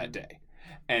for that day.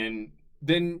 And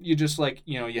then you just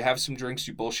you have some drinks,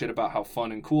 you bullshit about how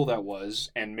fun and cool that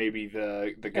was, and maybe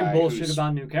the guy and bullshit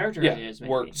about new character ideas.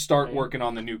 Maybe. Start working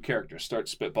on the new character, start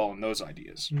spitballing those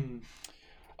ideas.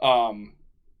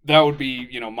 That would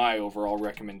be my overall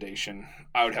recommendation.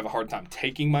 I would have a hard time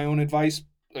taking my own advice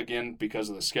again because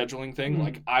of the scheduling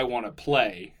thing. I want to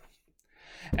play.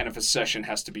 And if a session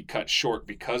has to be cut short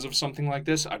because of something like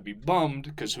this, I'd be bummed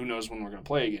because who knows when we're going to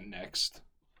play again next.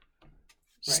 Right.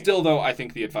 Still, though, I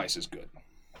think the advice is good.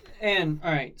 And,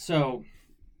 all right, so,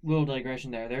 little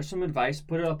digression there. There's some advice.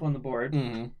 Put it up on the board.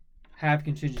 Have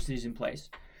contingencies in place.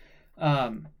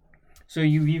 So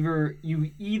you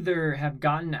either have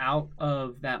gotten out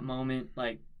of that moment,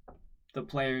 the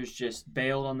players just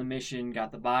bailed on the mission,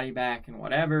 got the body back and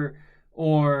whatever,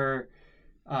 or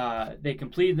they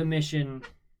completed the mission,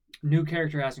 new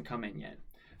character hasn't come in yet.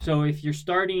 So if you're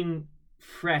starting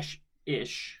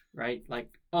fresh-ish, right,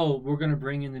 oh, we're going to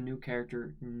bring in the new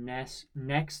character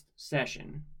next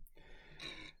session,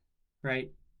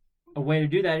 right? A way to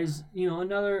do that is,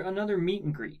 another meet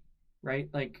and greet, right?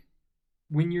 Like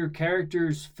when your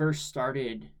characters first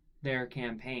started their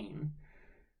campaign,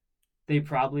 they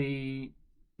probably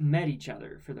met each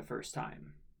other for the first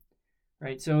time,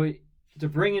 right? So to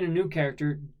bring in a new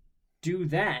character, do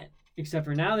that, except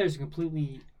for now there's a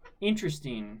completely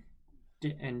interesting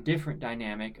and different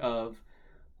dynamic of,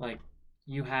 like,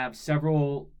 you have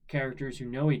several characters who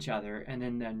know each other, and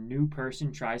then the new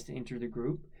person tries to enter the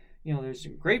group. There's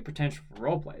some great potential for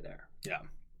roleplay there. Yeah.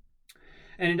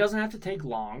 And it doesn't have to take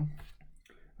long,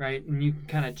 right? And you can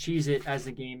kind of cheese it as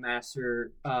the game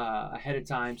master ahead of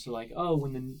time. So like, oh,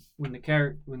 when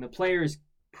the player is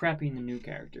prepping the new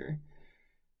character,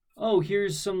 oh,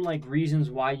 here's some like reasons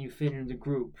why you fit into the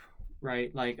group,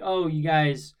 right? Like, oh, you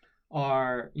guys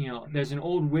are, there's an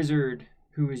old wizard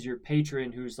who is your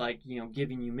patron who's like,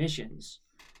 giving you missions.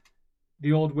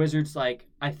 The old wizard's like,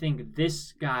 I think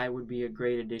this guy would be a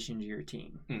great addition to your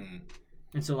team. Mm-hmm.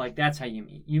 And so, like, that's how you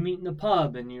meet. You meet in the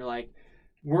pub, and you're like,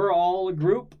 we're all a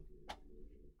group.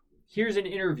 Here's an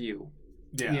interview.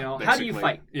 Yeah, how do you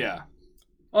fight? Yeah.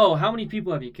 Oh, how many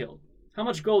people have you killed? How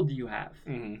much gold do you have?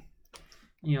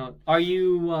 Mm-hmm. Are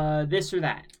you this or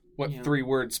that? What 3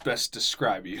 words best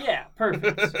describe you? Yeah,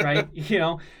 perfect, right?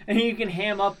 And you can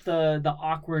ham up the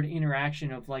awkward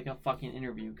interaction of like a fucking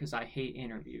interview, because I hate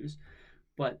interviews.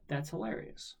 But that's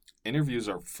hilarious. Interviews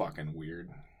are fucking weird.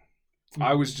 Mm-hmm.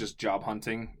 I was just job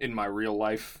hunting in my real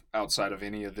life outside of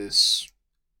any of this.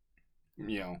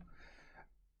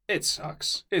 It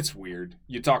sucks. It's weird.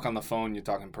 You talk on the phone, you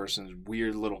talk in person,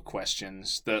 weird little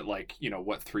questions that, like,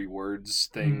 what 3 words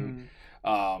thing.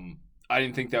 I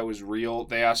didn't think that was real.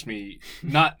 They asked me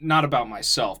not about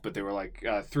myself, but they were like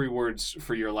 3 words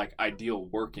for your like ideal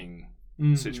working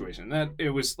situation. That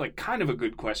it was like kind of a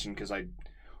good question because I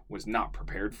was not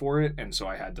prepared for it, and so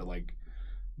I had to like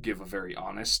give a very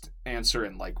honest answer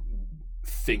and like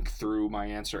think through my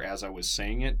answer as I was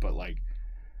saying it. But like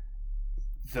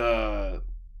the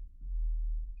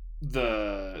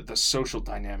social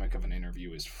dynamic of an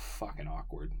interview is fucking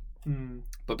awkward.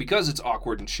 But because it's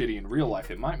awkward and shitty in real life,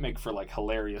 it might make for like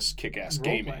hilarious kick-ass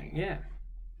gaming. Yeah.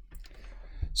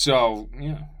 So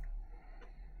yeah.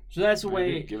 So that's a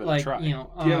way, give it like, a try.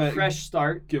 A fresh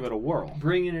start. Give it a whirl.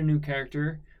 Bring in a new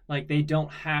character. Like, they don't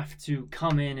have to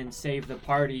come in and save the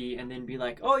party and then be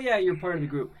like, oh yeah, you're part of the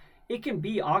group. It can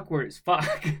be awkward as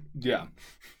fuck. Yeah.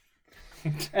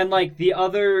 And like the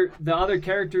other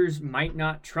characters might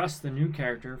not trust the new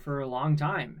character for a long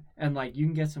time, and like you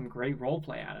can get some great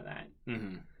roleplay out of that.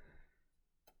 Mm-hmm.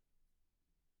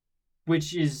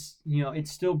 Which is, it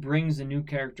still brings a new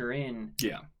character in.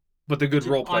 Yeah, but the good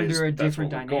roleplay under a that's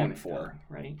different what we're dynamic, going for,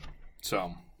 though, right?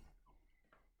 So,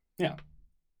 yeah.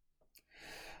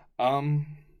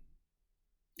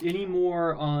 Any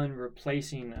more on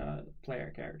replacing a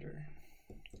player character?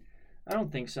 I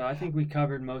don't think so. I think we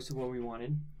covered most of what we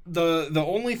wanted. The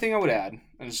only thing I would add,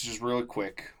 and it's just really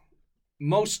quick,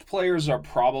 most players are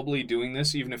probably doing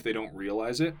this even if they don't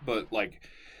realize it, but like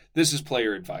this is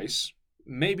player advice.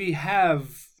 Maybe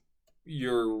have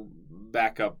your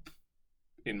backup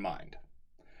in mind.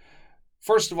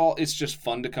 First of all, it's just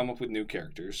fun to come up with new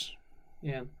characters.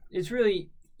 Yeah. It's really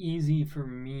easy for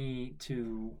me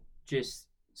to just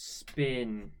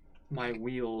spin my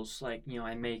wheels. Like,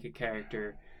 I make a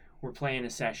character, we're playing a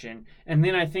session, and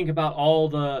then I think about all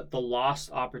the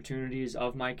lost opportunities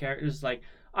of my characters. Like,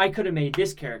 I could have made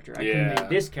this character. I could have made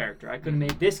this character. I could have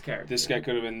made this character. This guy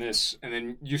could have been this. And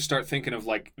then you start thinking of,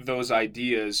 like, those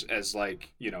ideas as,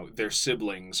 like, their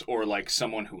siblings or, like,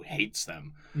 someone who hates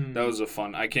them. Mm. That was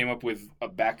I came up with a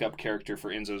backup character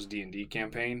for Enzo's D&D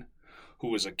campaign who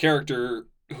was a character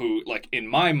who, like, in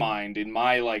my mind, in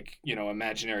my, like,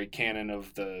 imaginary canon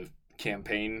of the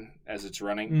campaign as it's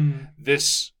running,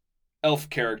 this elf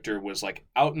character was like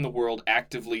out in the world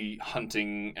actively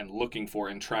hunting and looking for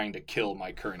and trying to kill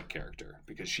my current character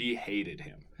because she hated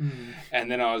him.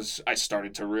 And then I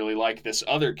started to really like this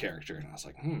other character, and I was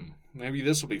like, maybe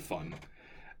this will be fun.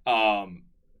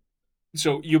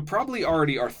 So you probably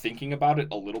already are thinking about it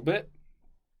a little bit.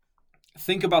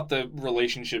 Think about the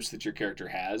relationships that your character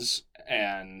has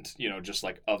and, just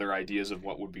like other ideas of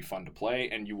what would be fun to play,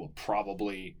 and you will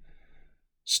probably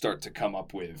start to come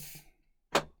up with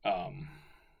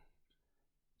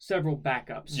several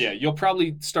backups. Yeah, you'll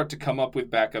probably start to come up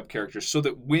with backup characters so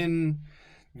that when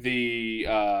the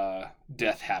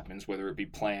death happens, whether it be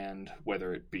planned,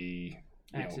 whether it be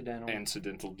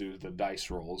incidental due to the dice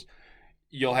rolls,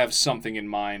 you'll have something in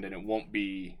mind, and it won't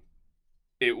be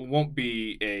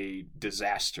a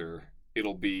disaster.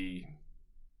 It'll be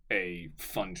a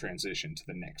fun transition to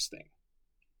the next thing.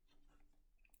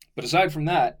 But aside from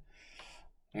that,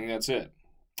 I think that's it.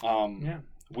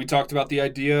 We talked about the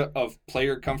idea of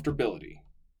player comfortability.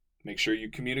 Make sure you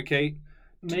communicate.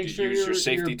 Make sure use your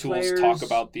safety tools. Talk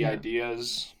about the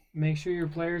ideas. Make sure your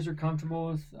players are comfortable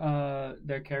with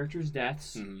their characters'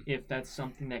 deaths, if that's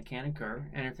something that can occur.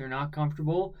 And if they're not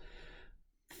comfortable,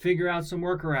 figure out some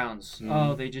workarounds.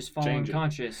 Oh, they just fall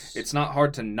unconscious. It's not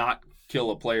hard to not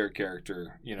kill a player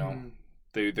character, you know.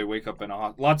 They wake up in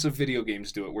a... Lots of video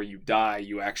games do it where you die,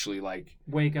 you actually, like...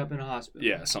 Wake up in a hospital.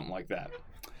 Yeah, something like that.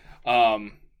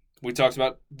 We talked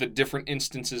about the different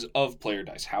instances of player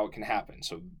dice, how it can happen.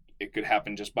 So it could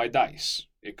happen just by dice.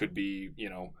 It could be, you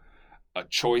know, a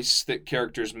choice that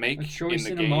characters make in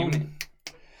the game. A moment.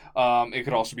 It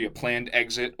could also be a planned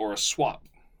exit or a swap.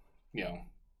 You know,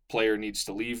 player needs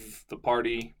to leave the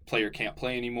party. Player can't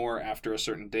play anymore after a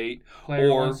certain date.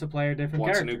 Player wants to play a different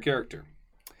character. Wants a new character.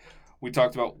 We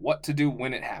talked about what to do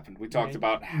when it happened. We talked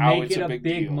about how it's a big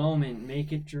deal. Make it a big moment.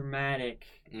 Make it dramatic.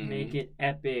 Make it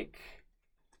epic.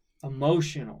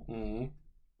 Emotional.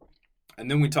 And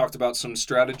then we talked about some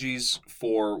strategies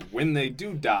for when they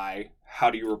do die.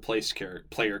 How do you replace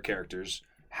player characters?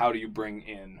 How do you bring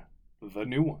in the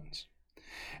new ones?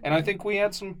 And I think we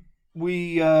had some...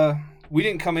 We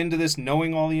didn't come into this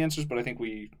knowing all the answers, but I think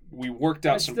we worked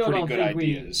out some pretty good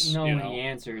ideas. We know any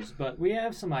answers, but we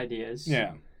have some ideas.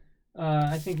 Yeah.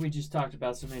 I think we just talked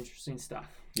about some interesting stuff.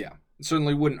 Yeah. It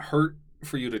certainly wouldn't hurt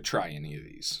for you to try any of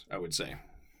these, I would say.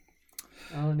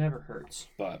 Well, it never hurts.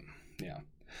 But, yeah.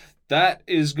 That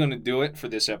is going to do it for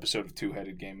this episode of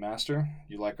Two-Headed Game Master.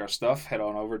 You like our stuff? Head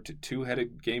on over to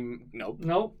Two-Headed Game...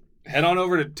 Nope. Head on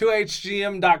over to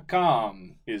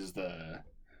 2hgm.com is the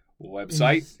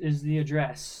website. Is the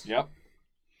address. Yep.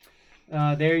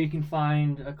 There you can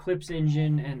find Eclipse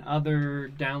Engine and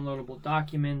other downloadable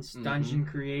documents, Dungeon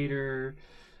Creator,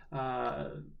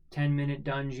 10-minute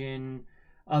dungeon,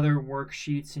 other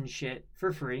worksheets and shit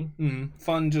for free.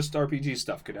 Fun, just RPG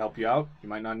stuff could help you out. You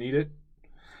might not need it.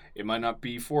 It might not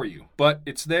be for you, but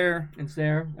it's there. It's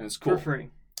there. And it's cool. For free.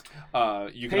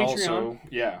 You can also,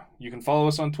 you can follow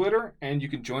us on Twitter and you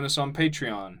can join us on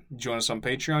Patreon. Join us on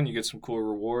Patreon, you get some cool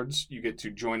rewards. You get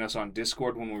to join us on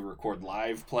Discord when we record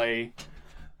live play.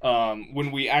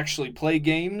 When we actually play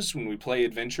games, when we play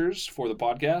adventures for the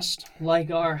podcast.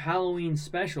 Like our Halloween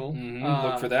special.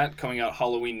 Look for that coming out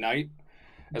Halloween night.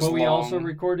 But we also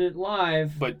recorded it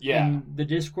live. But yeah. And the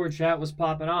Discord chat was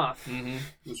popping off.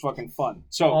 It was fucking fun.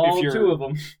 So all two of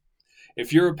them.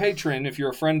 If you're a patron, if you're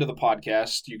a friend of the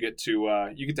podcast, you get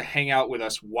to hang out with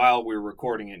us while we're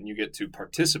recording it, and you get to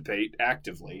participate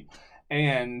actively,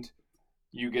 and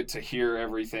you get to hear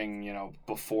everything, you know,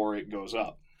 before it goes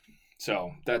up.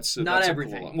 So that's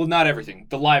everything. Cool, well, not everything.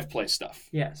 The live play stuff.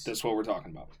 Yes, that's what we're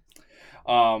talking about.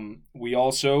 We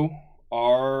also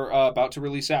are about to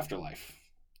release Afterlife.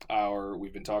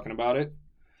 We've been talking about it.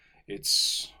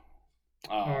 It's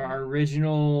our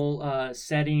original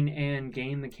setting and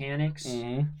game mechanics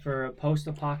for a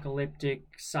post-apocalyptic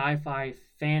sci-fi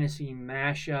fantasy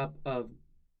mashup of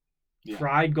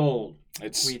fried gold.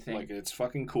 It's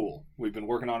fucking cool. We've been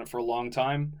working on it for a long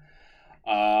time,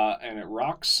 and it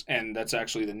rocks. And that's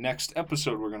actually the next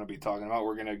episode we're going to be talking about.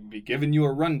 We're going to be giving you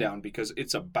a rundown because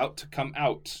it's about to come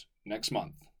out next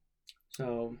month.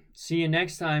 So see you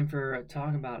next time for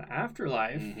talking about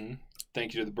Afterlife.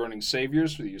 Thank you to the Burning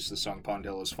Saviors for the use of the song Pond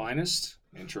Hill's Finest,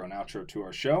 intro and outro to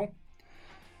our show.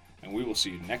 And we will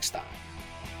see you next time.